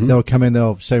year. They'll come in,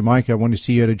 they'll say, Mike, I want to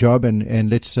see you at a job,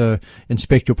 and let's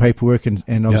inspect your paperwork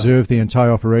and observe the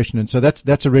entire operation. And so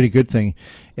that's a really good thing.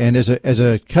 And as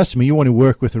a customer, you want to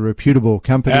work with a reputable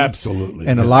company. Absolutely.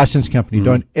 And a licensed company.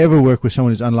 Don't ever work with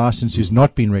someone who's unlicensed, who's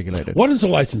not been regulated. What does a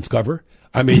license cover?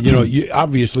 I mean,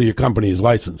 obviously your company is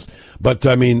licensed, but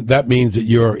I mean, that means that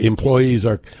your employees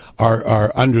are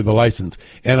under the license.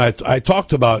 And I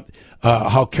talked about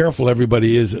how careful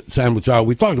everybody is at Sandwich Isle.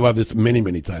 We talked about this many,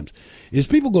 many times. Is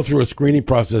people go through a screening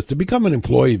process to become an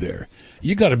employee there.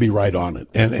 You got to be right on it.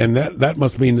 And that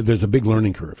must mean that there's a big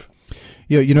learning curve.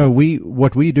 Yeah,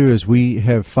 what we do is we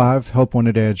have 5 help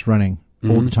wanted ads running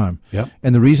all the time. Yeah.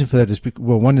 And the reason for that is,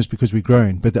 one is because we're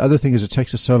growing, but the other thing is it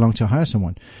takes us so long to hire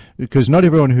someone because not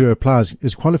everyone who applies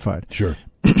is qualified. Sure.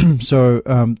 So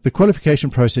the qualification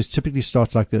process typically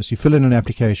starts like this. You fill in an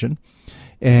application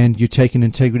and you take an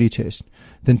integrity test.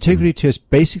 The integrity test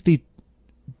basically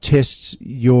tests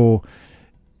your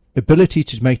ability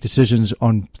to make decisions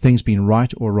on things being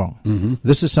right or wrong.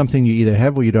 This is something you either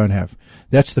have or you don't have.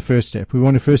 That's the first step. We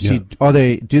want to first see, do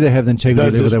they have the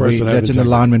integrity level that's in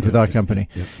alignment with our company?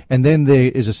 Yeah. And then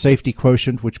there is a safety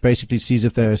quotient, which basically sees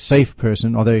if they're a safe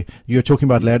person. You're talking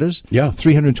about ladders? Yeah.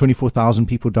 324,000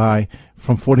 people die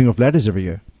from falling off ladders every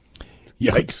year.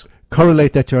 Yikes.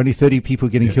 Correlate that to only 30 people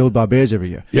getting killed by bears every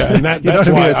year. Yeah, and that's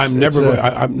why I'm never.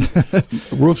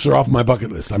 Roofs are off my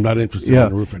bucket list. I'm not interested in a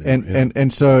roof anymore.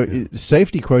 And so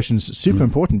safety quotient is super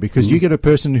important because you get a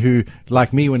person who,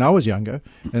 like me when I was younger,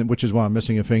 and which is why I'm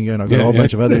missing a finger and I've got a whole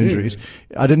bunch of other injuries.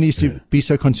 I didn't used to be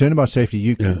so concerned about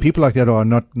safety. People like that are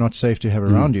not safe to have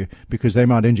around you because they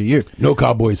might injure you. No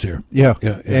cowboys here. Yeah.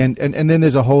 And then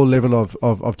there's a whole level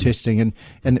of testing,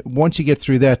 and once you get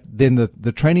through that, then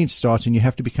the training starts, and you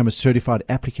have to become a certified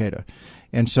applicator.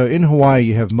 And so in Hawaii,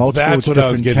 you have multiple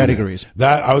different categories.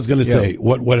 That I was going to say.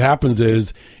 What happens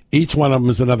is each one of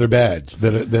them is another badge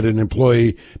that an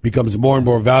employee becomes more and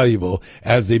more valuable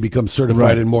as they become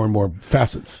certified in more and more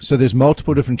facets. So there's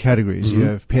multiple different categories. You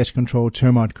have pest control,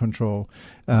 termite control,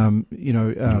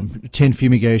 tent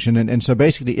fumigation, and so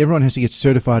basically everyone has to get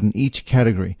certified in each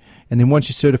category. And then once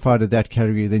you're certified at that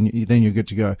category, then you're good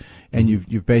to go. And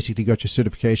you've basically got your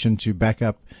certification to back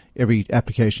up every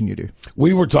application you do.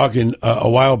 We were talking a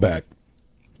while back.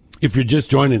 If you're just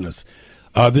joining us,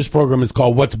 this program is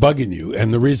called What's Bugging You?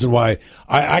 And the reason why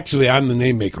I'm the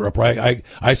name maker up, right?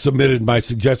 I submitted my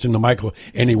suggestion to Michael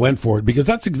and he went for it because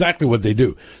that's exactly what they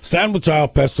do. Sandwich Isle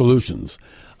Pest Solutions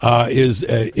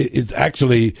it's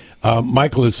actually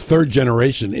Michael is third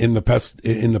generation in the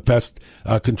pest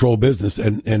control business,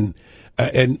 and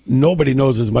nobody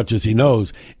knows as much as he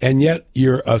knows, and yet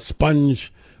you're a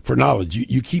sponge for knowledge.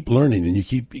 You keep learning, and you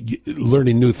keep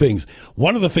learning new things.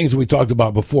 One of the things we talked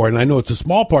about before, and I know it's a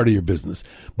small part of your business,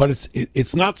 but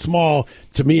it's not small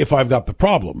to me if I've got the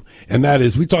problem, and that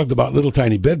is we talked about little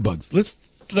tiny bed bugs. Let's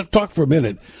talk for a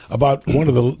minute about one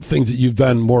of the things that you've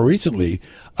done more recently,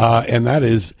 and that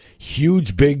is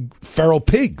huge, big feral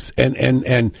pigs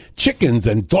and chickens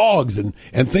and dogs and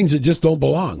things that just don't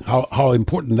belong. How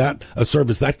important a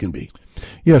service that can be.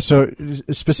 Yeah, so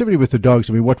specifically with the dogs,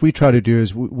 I mean, what we try to do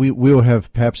is we'll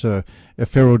have perhaps a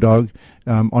feral dog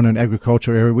on an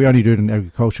agriculture area. We only do it in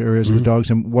agriculture areas, the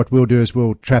dogs, and what we'll do is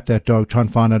we'll trap that dog, try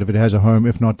and find out if it has a home.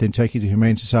 If not, then take it to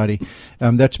Humane Society.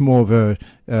 That's more of a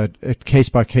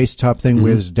case-by-case type thing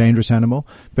where it's a dangerous animal,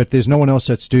 but there's no one else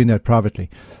that's doing that privately.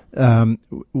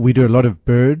 We do a lot of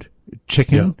bird,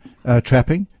 chicken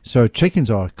trapping. So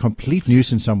chickens are a complete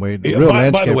nuisance in some way.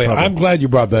 By the way, I'm glad you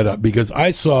brought that up because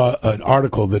I saw an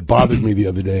article that bothered me the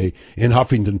other day in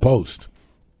Huffington Post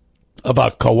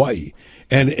about Kauai.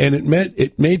 And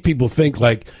it made people think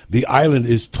like the island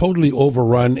is totally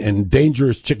overrun and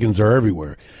dangerous chickens are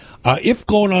everywhere. If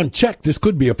going unchecked, this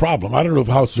could be a problem. I don't know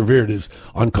how severe it is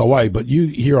on Kauai, but you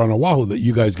here on Oahu that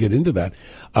you guys get into that.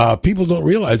 People don't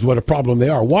realize what a problem they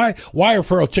are. Why are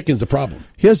feral chickens a problem?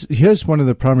 Here's one of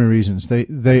the primary reasons.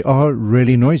 They are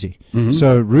really noisy. Mm-hmm.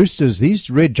 So roosters, these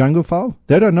red jungle fowl,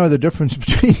 they don't know the difference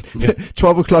between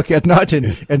 12 o'clock at night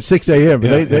and 6 a.m.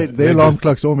 Their alarm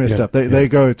clock's all messed up. They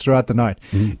go throughout the night.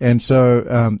 Mm-hmm. And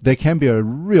so they can be a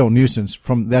real nuisance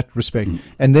from that respect. Mm-hmm.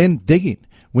 And then digging.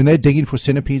 When they're digging for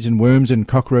centipedes and worms and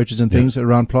cockroaches and things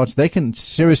around plots, they can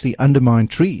seriously undermine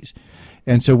trees.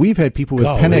 And so we've had people with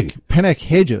panic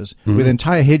hedges, with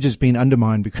entire hedges being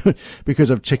undermined because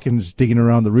of chickens digging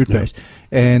around the root base.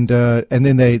 And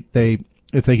then they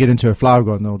if they get into a flower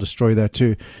garden, they'll destroy that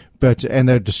too. And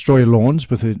they destroy lawns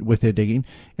with their digging.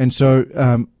 And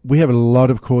so we have a lot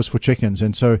of cause for chickens.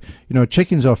 And so,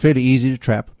 chickens are fairly easy to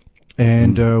trap.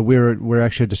 And we're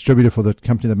actually a distributor for the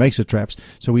company that makes the traps.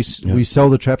 So we sell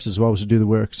the traps as well as to do the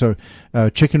work. So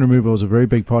chicken removal is a very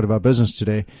big part of our business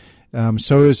today.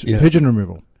 So is pigeon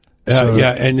removal.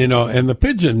 And the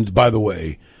pigeons, by the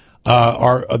way,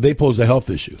 they pose a health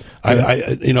issue.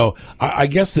 I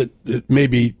guess that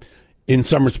maybe in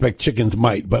some respect chickens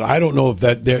might, but I don't know if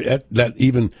that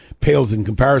even pales in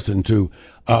comparison to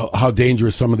how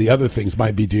dangerous some of the other things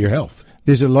might be to your health.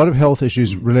 There's a lot of health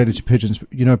issues related to pigeons,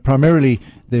 primarily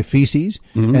their feces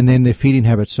and then their feeding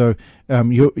habits. So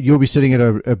you'll be sitting at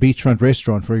a beachfront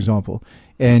restaurant, for example,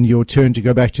 and you'll turn to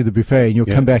go back to the buffet, and you'll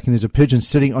come back and there's a pigeon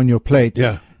sitting on your plate,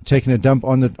 taking a dump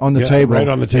on the table, right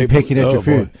on the table, and pecking at your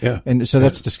food. And so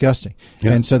that's disgusting.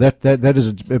 And so that is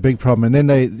a big problem. And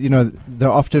then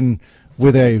they're often,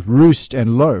 where they roost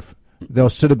and loaf, they'll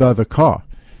sit above a car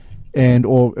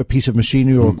or a piece of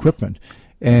machinery or equipment.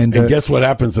 And guess what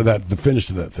happens to the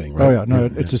finish of that thing, right? Oh, yeah. No,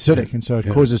 it's acidic, and so it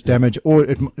causes damage. Or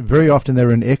very often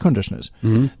they're in air conditioners.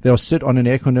 Mm-hmm. They'll sit on an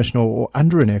air conditioner or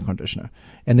under an air conditioner,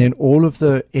 and then all of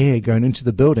the air going into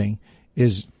the building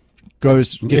gets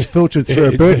filtered through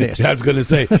a bird nest. I was going to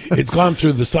say, it's gone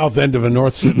through the south end of a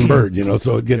north-sitting bird,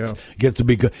 so it gets to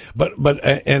be good. But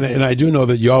I do know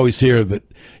that you always hear that,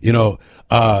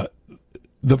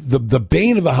 the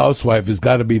bane of the housewife has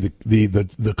got to be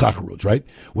the cockroach, right?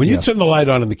 When you turn the light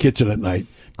on in the kitchen at night,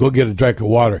 go get a drink of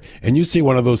water, and you see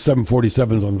one of those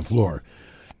 747s on the floor,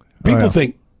 people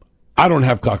think, I don't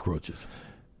have cockroaches.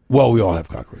 Well, we all have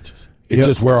cockroaches. It's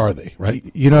just, where are they, right?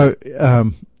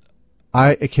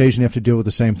 I occasionally have to deal with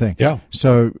the same thing. Yeah.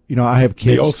 So, I have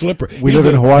kids. The old slipper. We live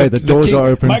in Hawaii. The doors king, are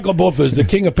open. Michael Botha is the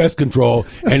king of pest control,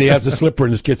 and he has a slipper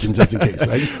in his kitchen just in case,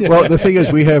 right? Well, the thing is,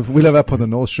 we live up on the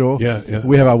North Shore. Yeah.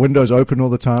 We have our windows open all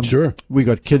the time. Sure. We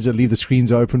got kids that leave the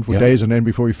screens open for days on end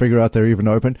before we figure out they're even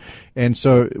open. And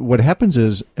so what happens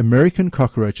is American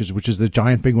cockroaches, which is the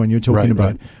giant big one you're talking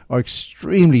about, are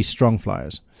extremely strong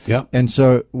flyers. Yeah. And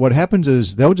so what happens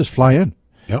is they'll just fly in.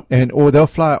 Yep. Or they'll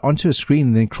fly onto a screen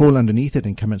and then crawl underneath it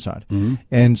and come inside. Mm-hmm.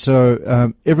 And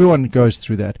so everyone goes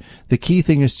through that. The key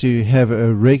thing is to have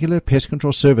a regular pest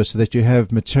control service so that you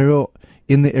have material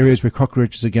in the areas where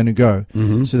cockroaches are going to go,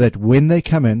 so that when they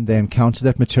come in, they encounter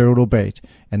that material or bait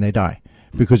and they die.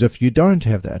 Because if you don't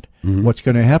have that, what's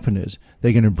going to happen is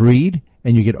they're going to breed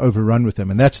and you get overrun with them.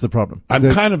 And that's the problem.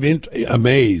 I'm kind of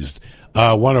amazed.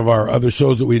 One of our other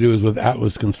shows that we do is with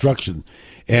Atlas Construction.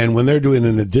 And when they're doing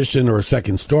an addition or a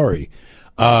second story,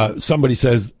 somebody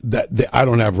says that I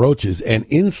don't have roaches. And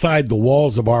inside the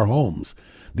walls of our homes,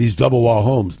 these double wall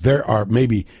homes, there are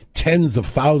maybe tens of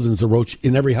thousands of roach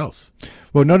in every house.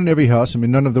 Well, not in every house. I mean,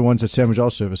 none of the ones at Sandwich Oil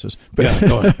Services. But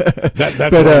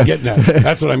that's what I'm getting at.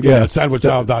 That's what I'm getting at,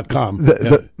 sandwichowl.com.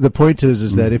 The point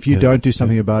is that if you don't do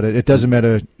something about it, it doesn't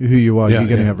matter who you are, you're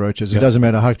going to have roaches. It doesn't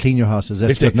matter how clean your house is.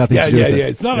 That's got nothing to do with it.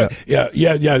 It's not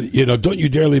don't you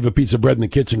dare leave a piece of bread in the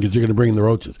kitchen because you're going to bring in the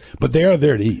roaches. But they are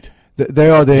there to eat. They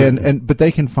are there, but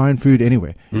they can find food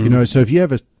anywhere. So if you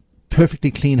have a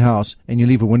perfectly clean house and you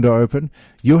leave a window open,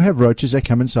 you'll have roaches that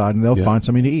come inside and they'll find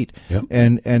something to eat. Yep.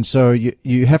 And so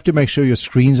you have to make sure your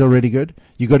screens are really good.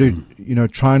 You got to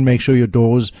try and make sure your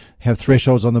doors have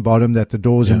thresholds on the bottom, that the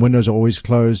doors and windows are always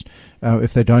closed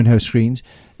if they don't have screens.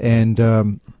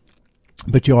 And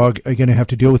but you are going to have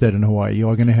to deal with that in Hawaii. You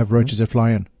are going to have roaches that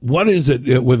fly in. What is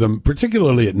it with them,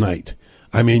 particularly at night?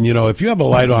 I mean, if you have a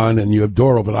light on and you have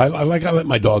door open, I let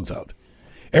my dogs out.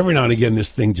 Every now and again,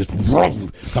 this thing just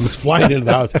comes flying into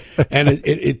the house, and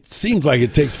it seems like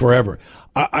it takes forever.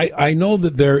 I know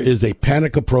that there is a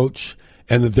panic approach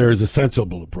and that there is a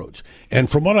sensible approach. And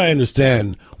from what I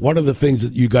understand, one of the things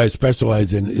that you guys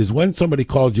specialize in is when somebody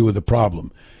calls you with a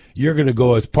problem, you're going to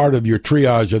go as part of your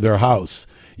triage of their house.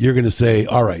 You're going to say,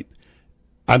 all right,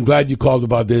 I'm glad you called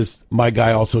about this. My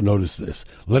guy also noticed this.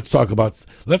 Let's talk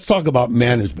about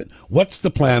management. What's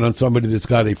the plan on somebody that's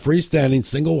got a freestanding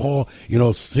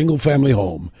single family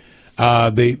home?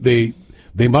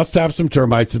 They must have some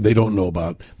termites that they don't know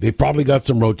about. They probably got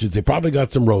some roaches. They probably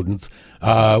got some rodents.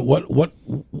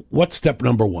 What's step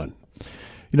number one?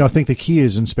 I think the key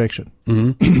is inspection.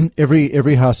 Mm-hmm.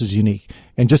 Every house is unique.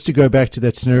 And just to go back to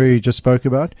that scenario you just spoke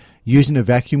about, using a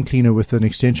vacuum cleaner with an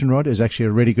extension rod is actually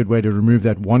a really good way to remove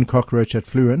that one cockroach that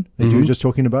flew in that you were just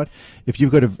talking about. If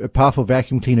you've got a powerful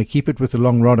vacuum cleaner, keep it with a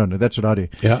long rod on it. That's what I do.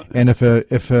 Yeah. And if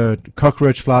a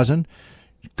cockroach flies in,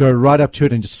 go right up to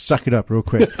it and just suck it up real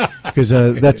quick, because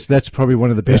that's probably one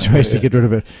of the best ways to get rid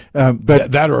of it.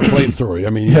 But that or a flamethrower.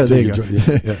 I mean, there you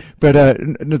go. But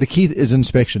no, the key is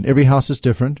inspection. Every house is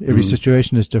different. Every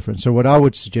situation is different. So what I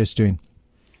would suggest doing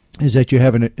is that you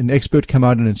have an expert come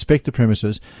out and inspect the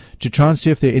premises to try and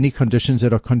see if there are any conditions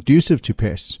that are conducive to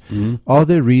pests. Are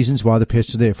there reasons why the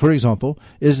pests are there? For example,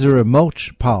 is there a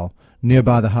mulch pile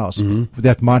nearby the house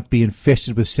that might be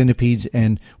infested with centipedes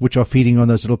and which are feeding on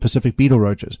those little Pacific beetle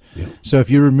roaches? Yeah. So if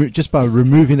you just by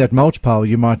removing that mulch pile,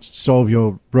 you might solve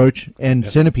your roach and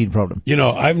centipede problem.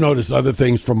 I've noticed other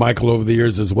things from Michael over the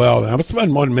years as well. I'm going to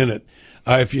spend 1 minute,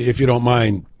 if you don't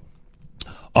mind,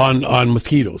 on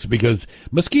mosquitoes, because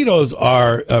mosquitoes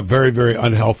are very, very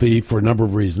unhealthy for a number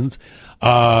of reasons.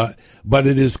 But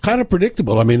it is kind of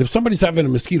predictable. I mean, if somebody's having a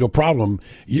mosquito problem,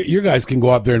 you guys can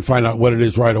go out there and find out what it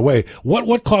is right away.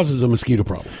 What causes a mosquito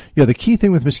problem? Yeah, the key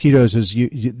thing with mosquitoes is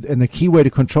and the key way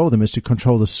to control them is to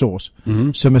control the source.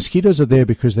 So mosquitoes are there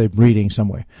because they're breeding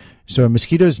somewhere. So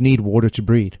mosquitoes need water to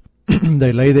breed.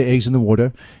 They lay their eggs in the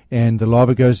water, and the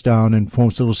larva goes down and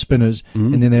forms little spinners,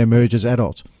 and then they emerge as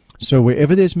adults. So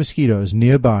wherever there's mosquitoes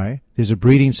nearby, there's a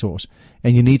breeding source,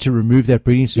 and you need to remove that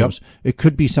breeding source. It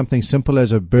could be something simple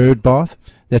as a bird bath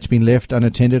that's been left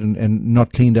unattended and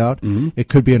not cleaned out. It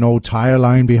could be an old tire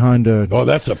line behind a... Oh,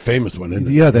 that's a famous one, isn't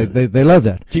it? Yeah, they love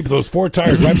that. Keep those 4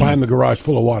 tires right behind the garage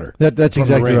full of water. That's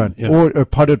exactly right. Yeah. Or a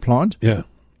potted plant. Yeah.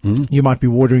 You might be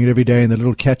watering it every day, and the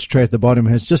little catch tray at the bottom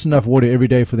has just enough water every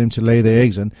day for them to lay their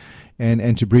eggs in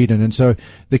and to breed in. And so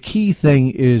the key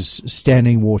thing is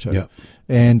standing water. Yeah.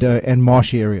 And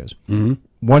marshy areas.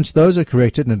 Once those are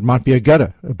corrected, and it might be a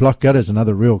gutter. A block gutter is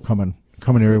another real common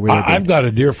area where I've got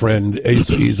a dear friend.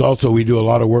 He's also, we do a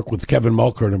lot of work with Kevin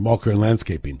Mulkern of Mulkern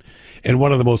Landscaping. And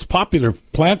one of the most popular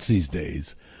plants these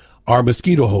days are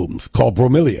mosquito homes called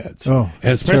bromeliads. Oh,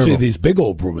 and especially terrible. These big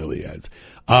old bromeliads.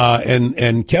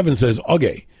 And Kevin says,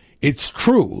 okay, it's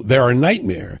true, they're a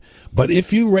nightmare. But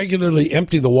if you regularly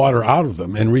empty the water out of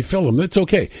them and refill them, it's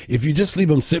okay. If you just leave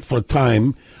them sit for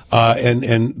time,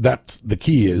 and that's the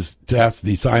key is to ask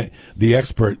the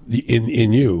expert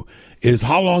in you, is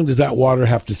how long does that water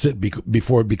have to sit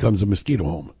before it becomes a mosquito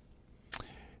home?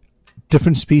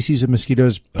 Different species of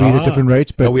mosquitoes breed at different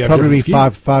rates, but probably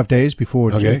 5 days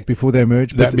before they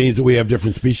emerge. That means that we have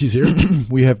different species here?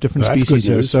 We have different species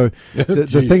here. So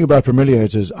the thing about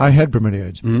bromeliads is I had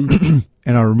bromeliads,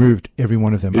 and I removed every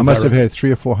one of them. I must have had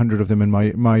 300 or 400 of them in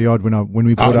my yard when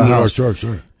we bought our house.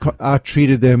 Sure. I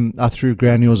treated them. I threw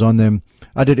granules on them.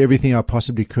 I did everything I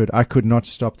possibly could. I could not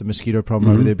stop the mosquito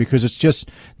problem over there because it's just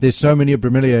there's so many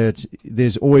bromeliads.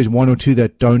 There's always 1 or 2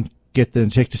 that don't get the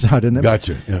insecticide in them.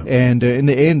 Gotcha. Yeah. And in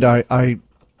the end,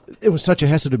 it was such a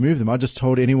hassle to move them. I just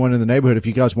told anyone in the neighborhood, if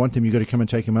you guys want them, you got to come and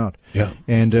take them out. Yeah.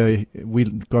 And we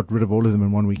got rid of all of them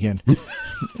in one weekend. So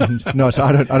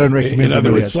I don't recommend. In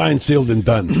other words, signed, sealed, and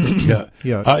done. Yeah.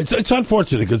 Yeah. It's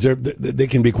unfortunate because they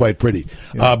can be quite pretty.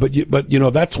 Yeah. But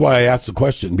that's why I asked the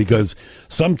question, because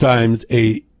sometimes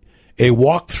a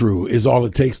walkthrough is all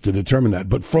it takes to determine that.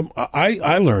 But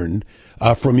I learned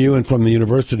from you and from the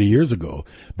university years ago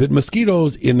that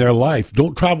mosquitoes in their life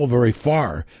don't travel very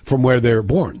far from where they're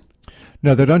born.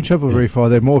 No, they don't travel very far.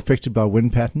 They're more affected by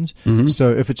wind patterns.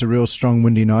 So if it's a real strong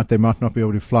windy night, they might not be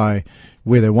able to fly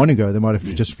where they want to go. They might have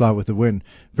to just fly with the wind.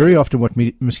 Very often what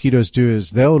mosquitoes do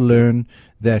is they'll learn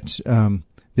that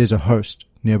there's a host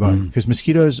nearby, because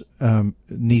mosquitoes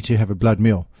need to have a blood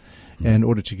meal in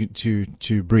order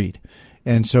to breed.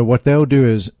 And so what they'll do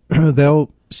is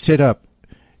they'll set up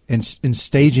in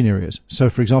staging areas. So,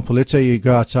 for example, let's say you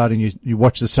go outside and you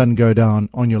watch the sun go down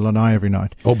on your lanai every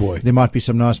night. Oh, boy. There might be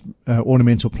some nice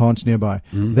ornamental plants nearby.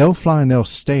 They'll fly and they'll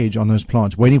stage on those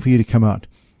plants, waiting for you to come out.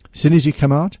 As soon as you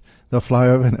come out, they'll fly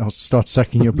over and they'll start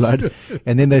sucking your blood.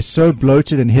 And then they're so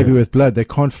bloated and heavy with blood, they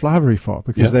can't fly very far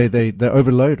because they're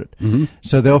overloaded.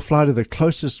 So they'll fly to the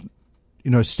closest,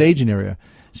 staging area,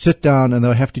 sit down, and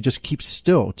they'll have to just keep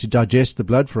still to digest the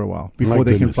blood for a while before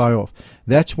they can fly off.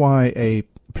 That's why a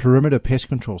perimeter pest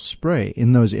control spray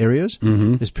in those areas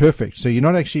is perfect. So you're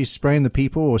not actually spraying the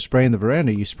people or spraying the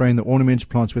veranda, you're spraying the ornamental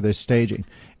plants where they're staging.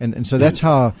 And so that's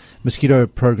how mosquito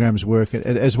programs work,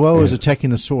 as well as attacking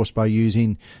the source by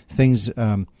using things,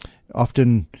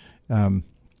 often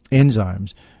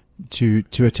enzymes, to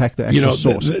attack the actual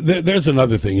source. There's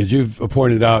another thing. As you've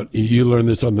pointed out, you learned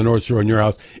this on the North Shore in your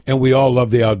house, and we all love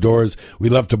the outdoors. We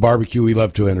love to barbecue. We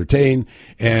love to entertain.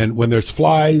 And when there's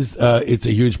flies, it's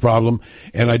a huge problem.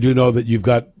 And I do know that you've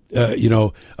got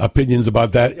opinions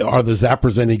about that. Are the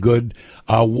zappers any good?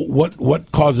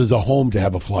 What causes a home to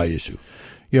have a fly issue?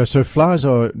 Yeah, so flies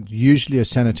are usually a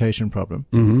sanitation problem.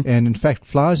 And in fact,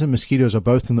 flies and mosquitoes are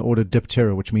both in the order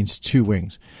Diptera, which means two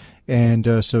wings.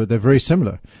 And so they're very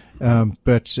similar.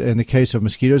 But in the case of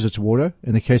mosquitoes, it's water.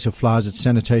 In the case of flies, it's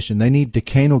sanitation. They need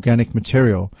decaying organic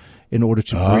material in order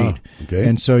to breed. Okay.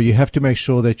 And so you have to make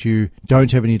sure that you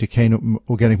don't have any decaying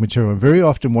organic material. And very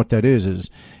often what that is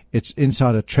it's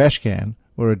inside a trash can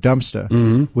or a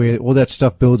dumpster where all that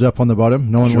stuff builds up on the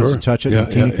bottom. No one wants to touch it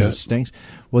because it stinks.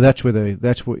 Well, that's where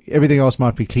everything else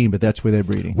might be clean, but that's where they're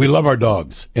breeding. We love our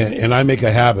dogs, and I make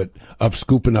a habit of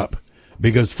scooping up.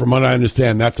 Because from what I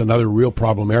understand, that's another real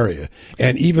problem area.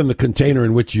 And even the container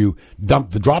in which you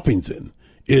dump the droppings in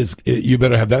you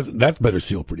better have that better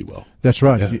sealed pretty well. That's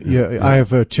right. I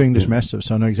have two English Mastiffs,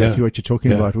 so I know exactly what you're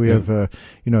talking about. We have a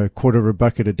quarter of a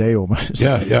bucket a day almost.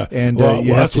 And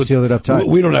you have to seal it up tight.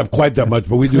 We don't have quite that much,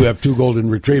 but we do have two golden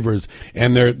retrievers,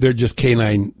 and they're just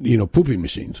canine pooping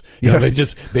machines.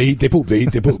 They eat, they poop, they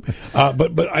eat, they poop.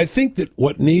 But I think that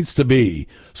what needs to be,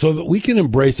 so that we can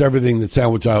embrace everything that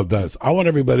Sandwich Isle does, I want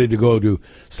everybody to go to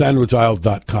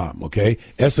sandwichisle.com, okay?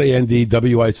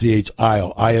 SANDWICH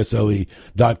Isle,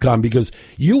 ISLE.com, because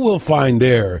you will find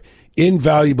there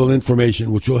invaluable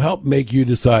information which will help make you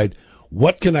decide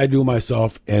what can I do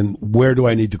myself and where do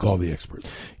I need to call the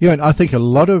experts. Yeah, and I think a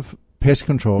lot of pest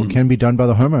control can be done by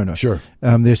the homeowner. Sure.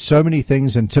 There's so many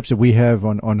things and tips that we have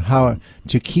on how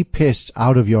to keep pests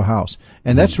out of your house.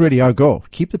 And that's really our goal.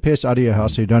 Keep the pests out of your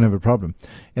house so you don't have a problem.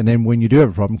 And then when you do have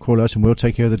a problem, call us and we'll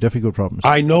take care of the difficult problems.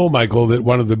 I know, Michael, that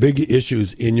one of the big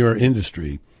issues in your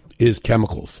industry is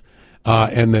chemicals.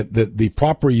 And that the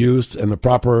proper use and the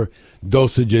proper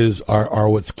dosages are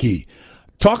what's key.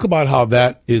 Talk about how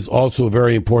that is also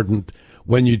very important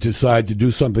when you decide to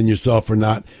do something yourself or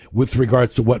not, with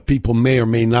regards to what people may or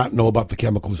may not know about the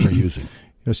chemicals they're using.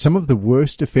 Some of the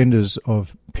worst offenders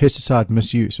of pesticide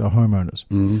misuse are homeowners.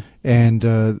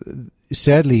 And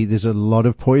sadly, there's a lot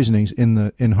of poisonings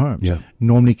in homes.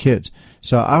 Normally kids.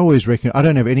 So I always reckon I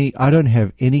don't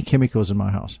have any chemicals in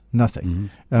my house. Nothing.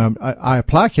 I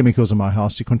apply chemicals in my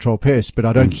house to control pests, but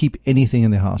I don't keep anything in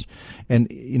the house. And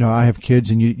I have kids,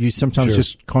 and you sometimes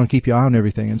just can't keep your eye on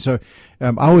everything. And so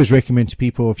I always recommend to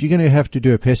people, if you're going to have to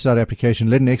do a pesticide application,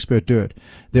 let an expert do it.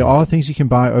 There are things you can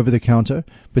buy over the counter,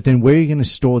 but then where are you going to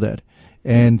store that,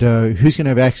 and who's going to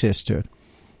have access to it?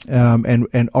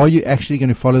 And are you actually going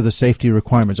to follow the safety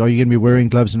requirements? Are you going to be wearing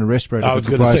gloves and a respirator? I was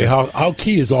going to say, how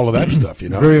key is all of that stuff?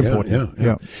 Very important.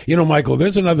 Yeah. Michael,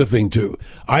 there's another thing too.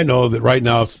 I know that right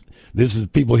now, this is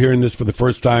people hearing this for the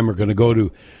first time are going to go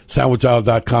to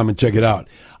sandwichisle.com and check it out.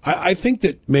 I think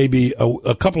that maybe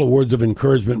a couple of words of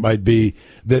encouragement might be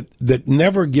that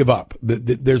never give up.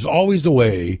 That there's always a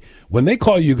way. When they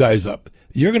call you guys up,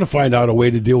 you're going to find out a way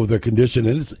to deal with their condition,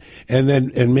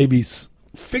 and maybe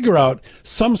figure out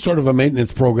some sort of a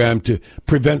maintenance program to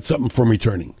prevent something from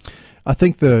returning. I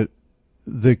think the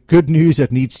good news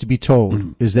that needs to be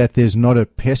told is that there's not a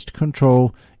pest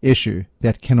control issue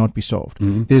that cannot be solved.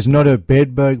 There's not a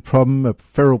bed bug problem, a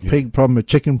feral pig problem, a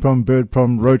chicken problem, bird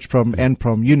problem, roach problem, ant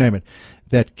problem, you name it,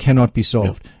 that cannot be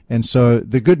solved. And so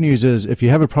the good news is if you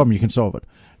have a problem, you can solve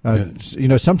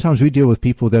it. Sometimes we deal with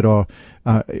people that are,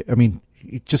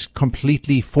 just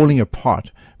completely falling apart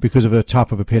because of a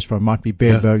type of a pest problem. It might be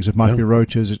bed bugs, it might be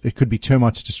roaches, it could be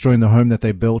termites destroying the home that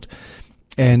they built.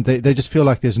 And they just feel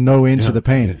like there's no end to the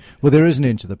pain. Well, there is an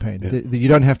end to the pain. You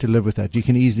don't have to live with that. You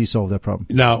can easily solve that problem.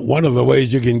 Now, one of the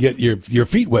ways you can get your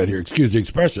feet wet here, excuse the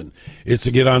expression, is to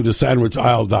get onto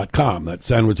sandwichisle.com. That's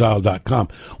sandwichisle.com.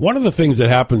 One of the things that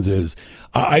happens is,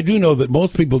 I do know that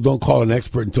most people don't call an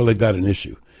expert until they've got an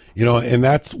issue. And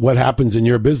that's what happens in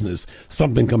your business.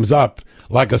 Something comes up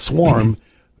like a swarm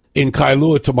in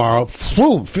Kailua tomorrow.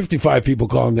 55 people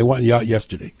calling. They want you out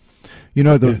yesterday.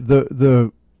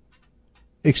 The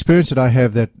experience that I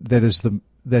have that is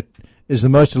the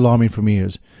most alarming for me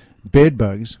is bed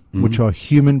bugs, which are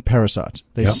human parasites.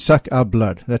 They suck our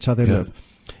blood. That's how they live.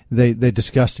 They're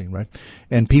disgusting, right?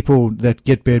 And people that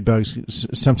get bed bugs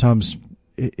sometimes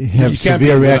have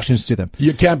severe reactions to them.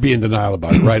 You can't be in denial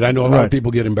about it, right? I know a lot of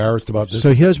people get embarrassed about this.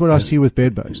 So here's what I see with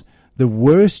bed bugs. The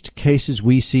worst cases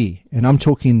we see, and I'm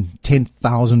talking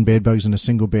 10,000 bed bugs in a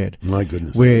single bed. My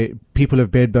goodness. Where people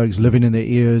have bed bugs living in their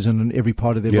ears and in every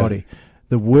part of their body.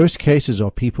 The worst cases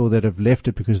are people that have left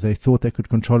it because they thought they could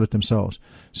control it themselves.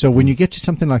 So when you get to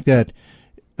something like that,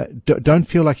 don't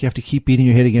feel like you have to keep beating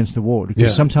your head against the wall,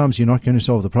 because sometimes you're not going to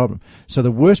solve the problem. So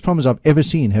the worst problems I've ever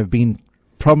seen have been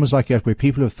problems like that, where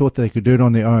people have thought they could do it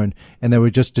on their own and they were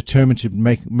just determined to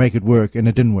make it work, and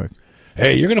it didn't work.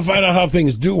 Hey, you're going to find out how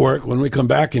things do work when we come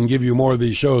back and give you more of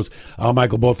these shows.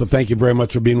 Michael Botha, thank you very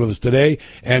much for being with us today.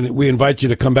 And we invite you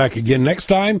to come back again next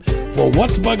time for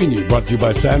What's Bugging You, brought to you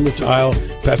by Sandwich Isle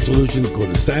Pest Solutions. Go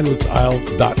to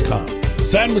sandwichisle.com.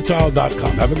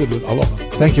 Sandwichisle.com. Have a good one. Aloha.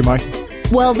 Thank you, Mike.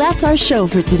 Well, that's our show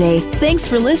for today. Thanks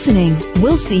for listening.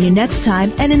 We'll see you next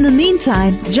time. And in the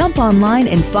meantime, jump online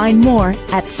and find more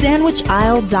at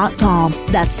sandwichisle.com.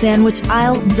 That's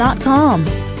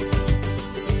sandwichisle.com.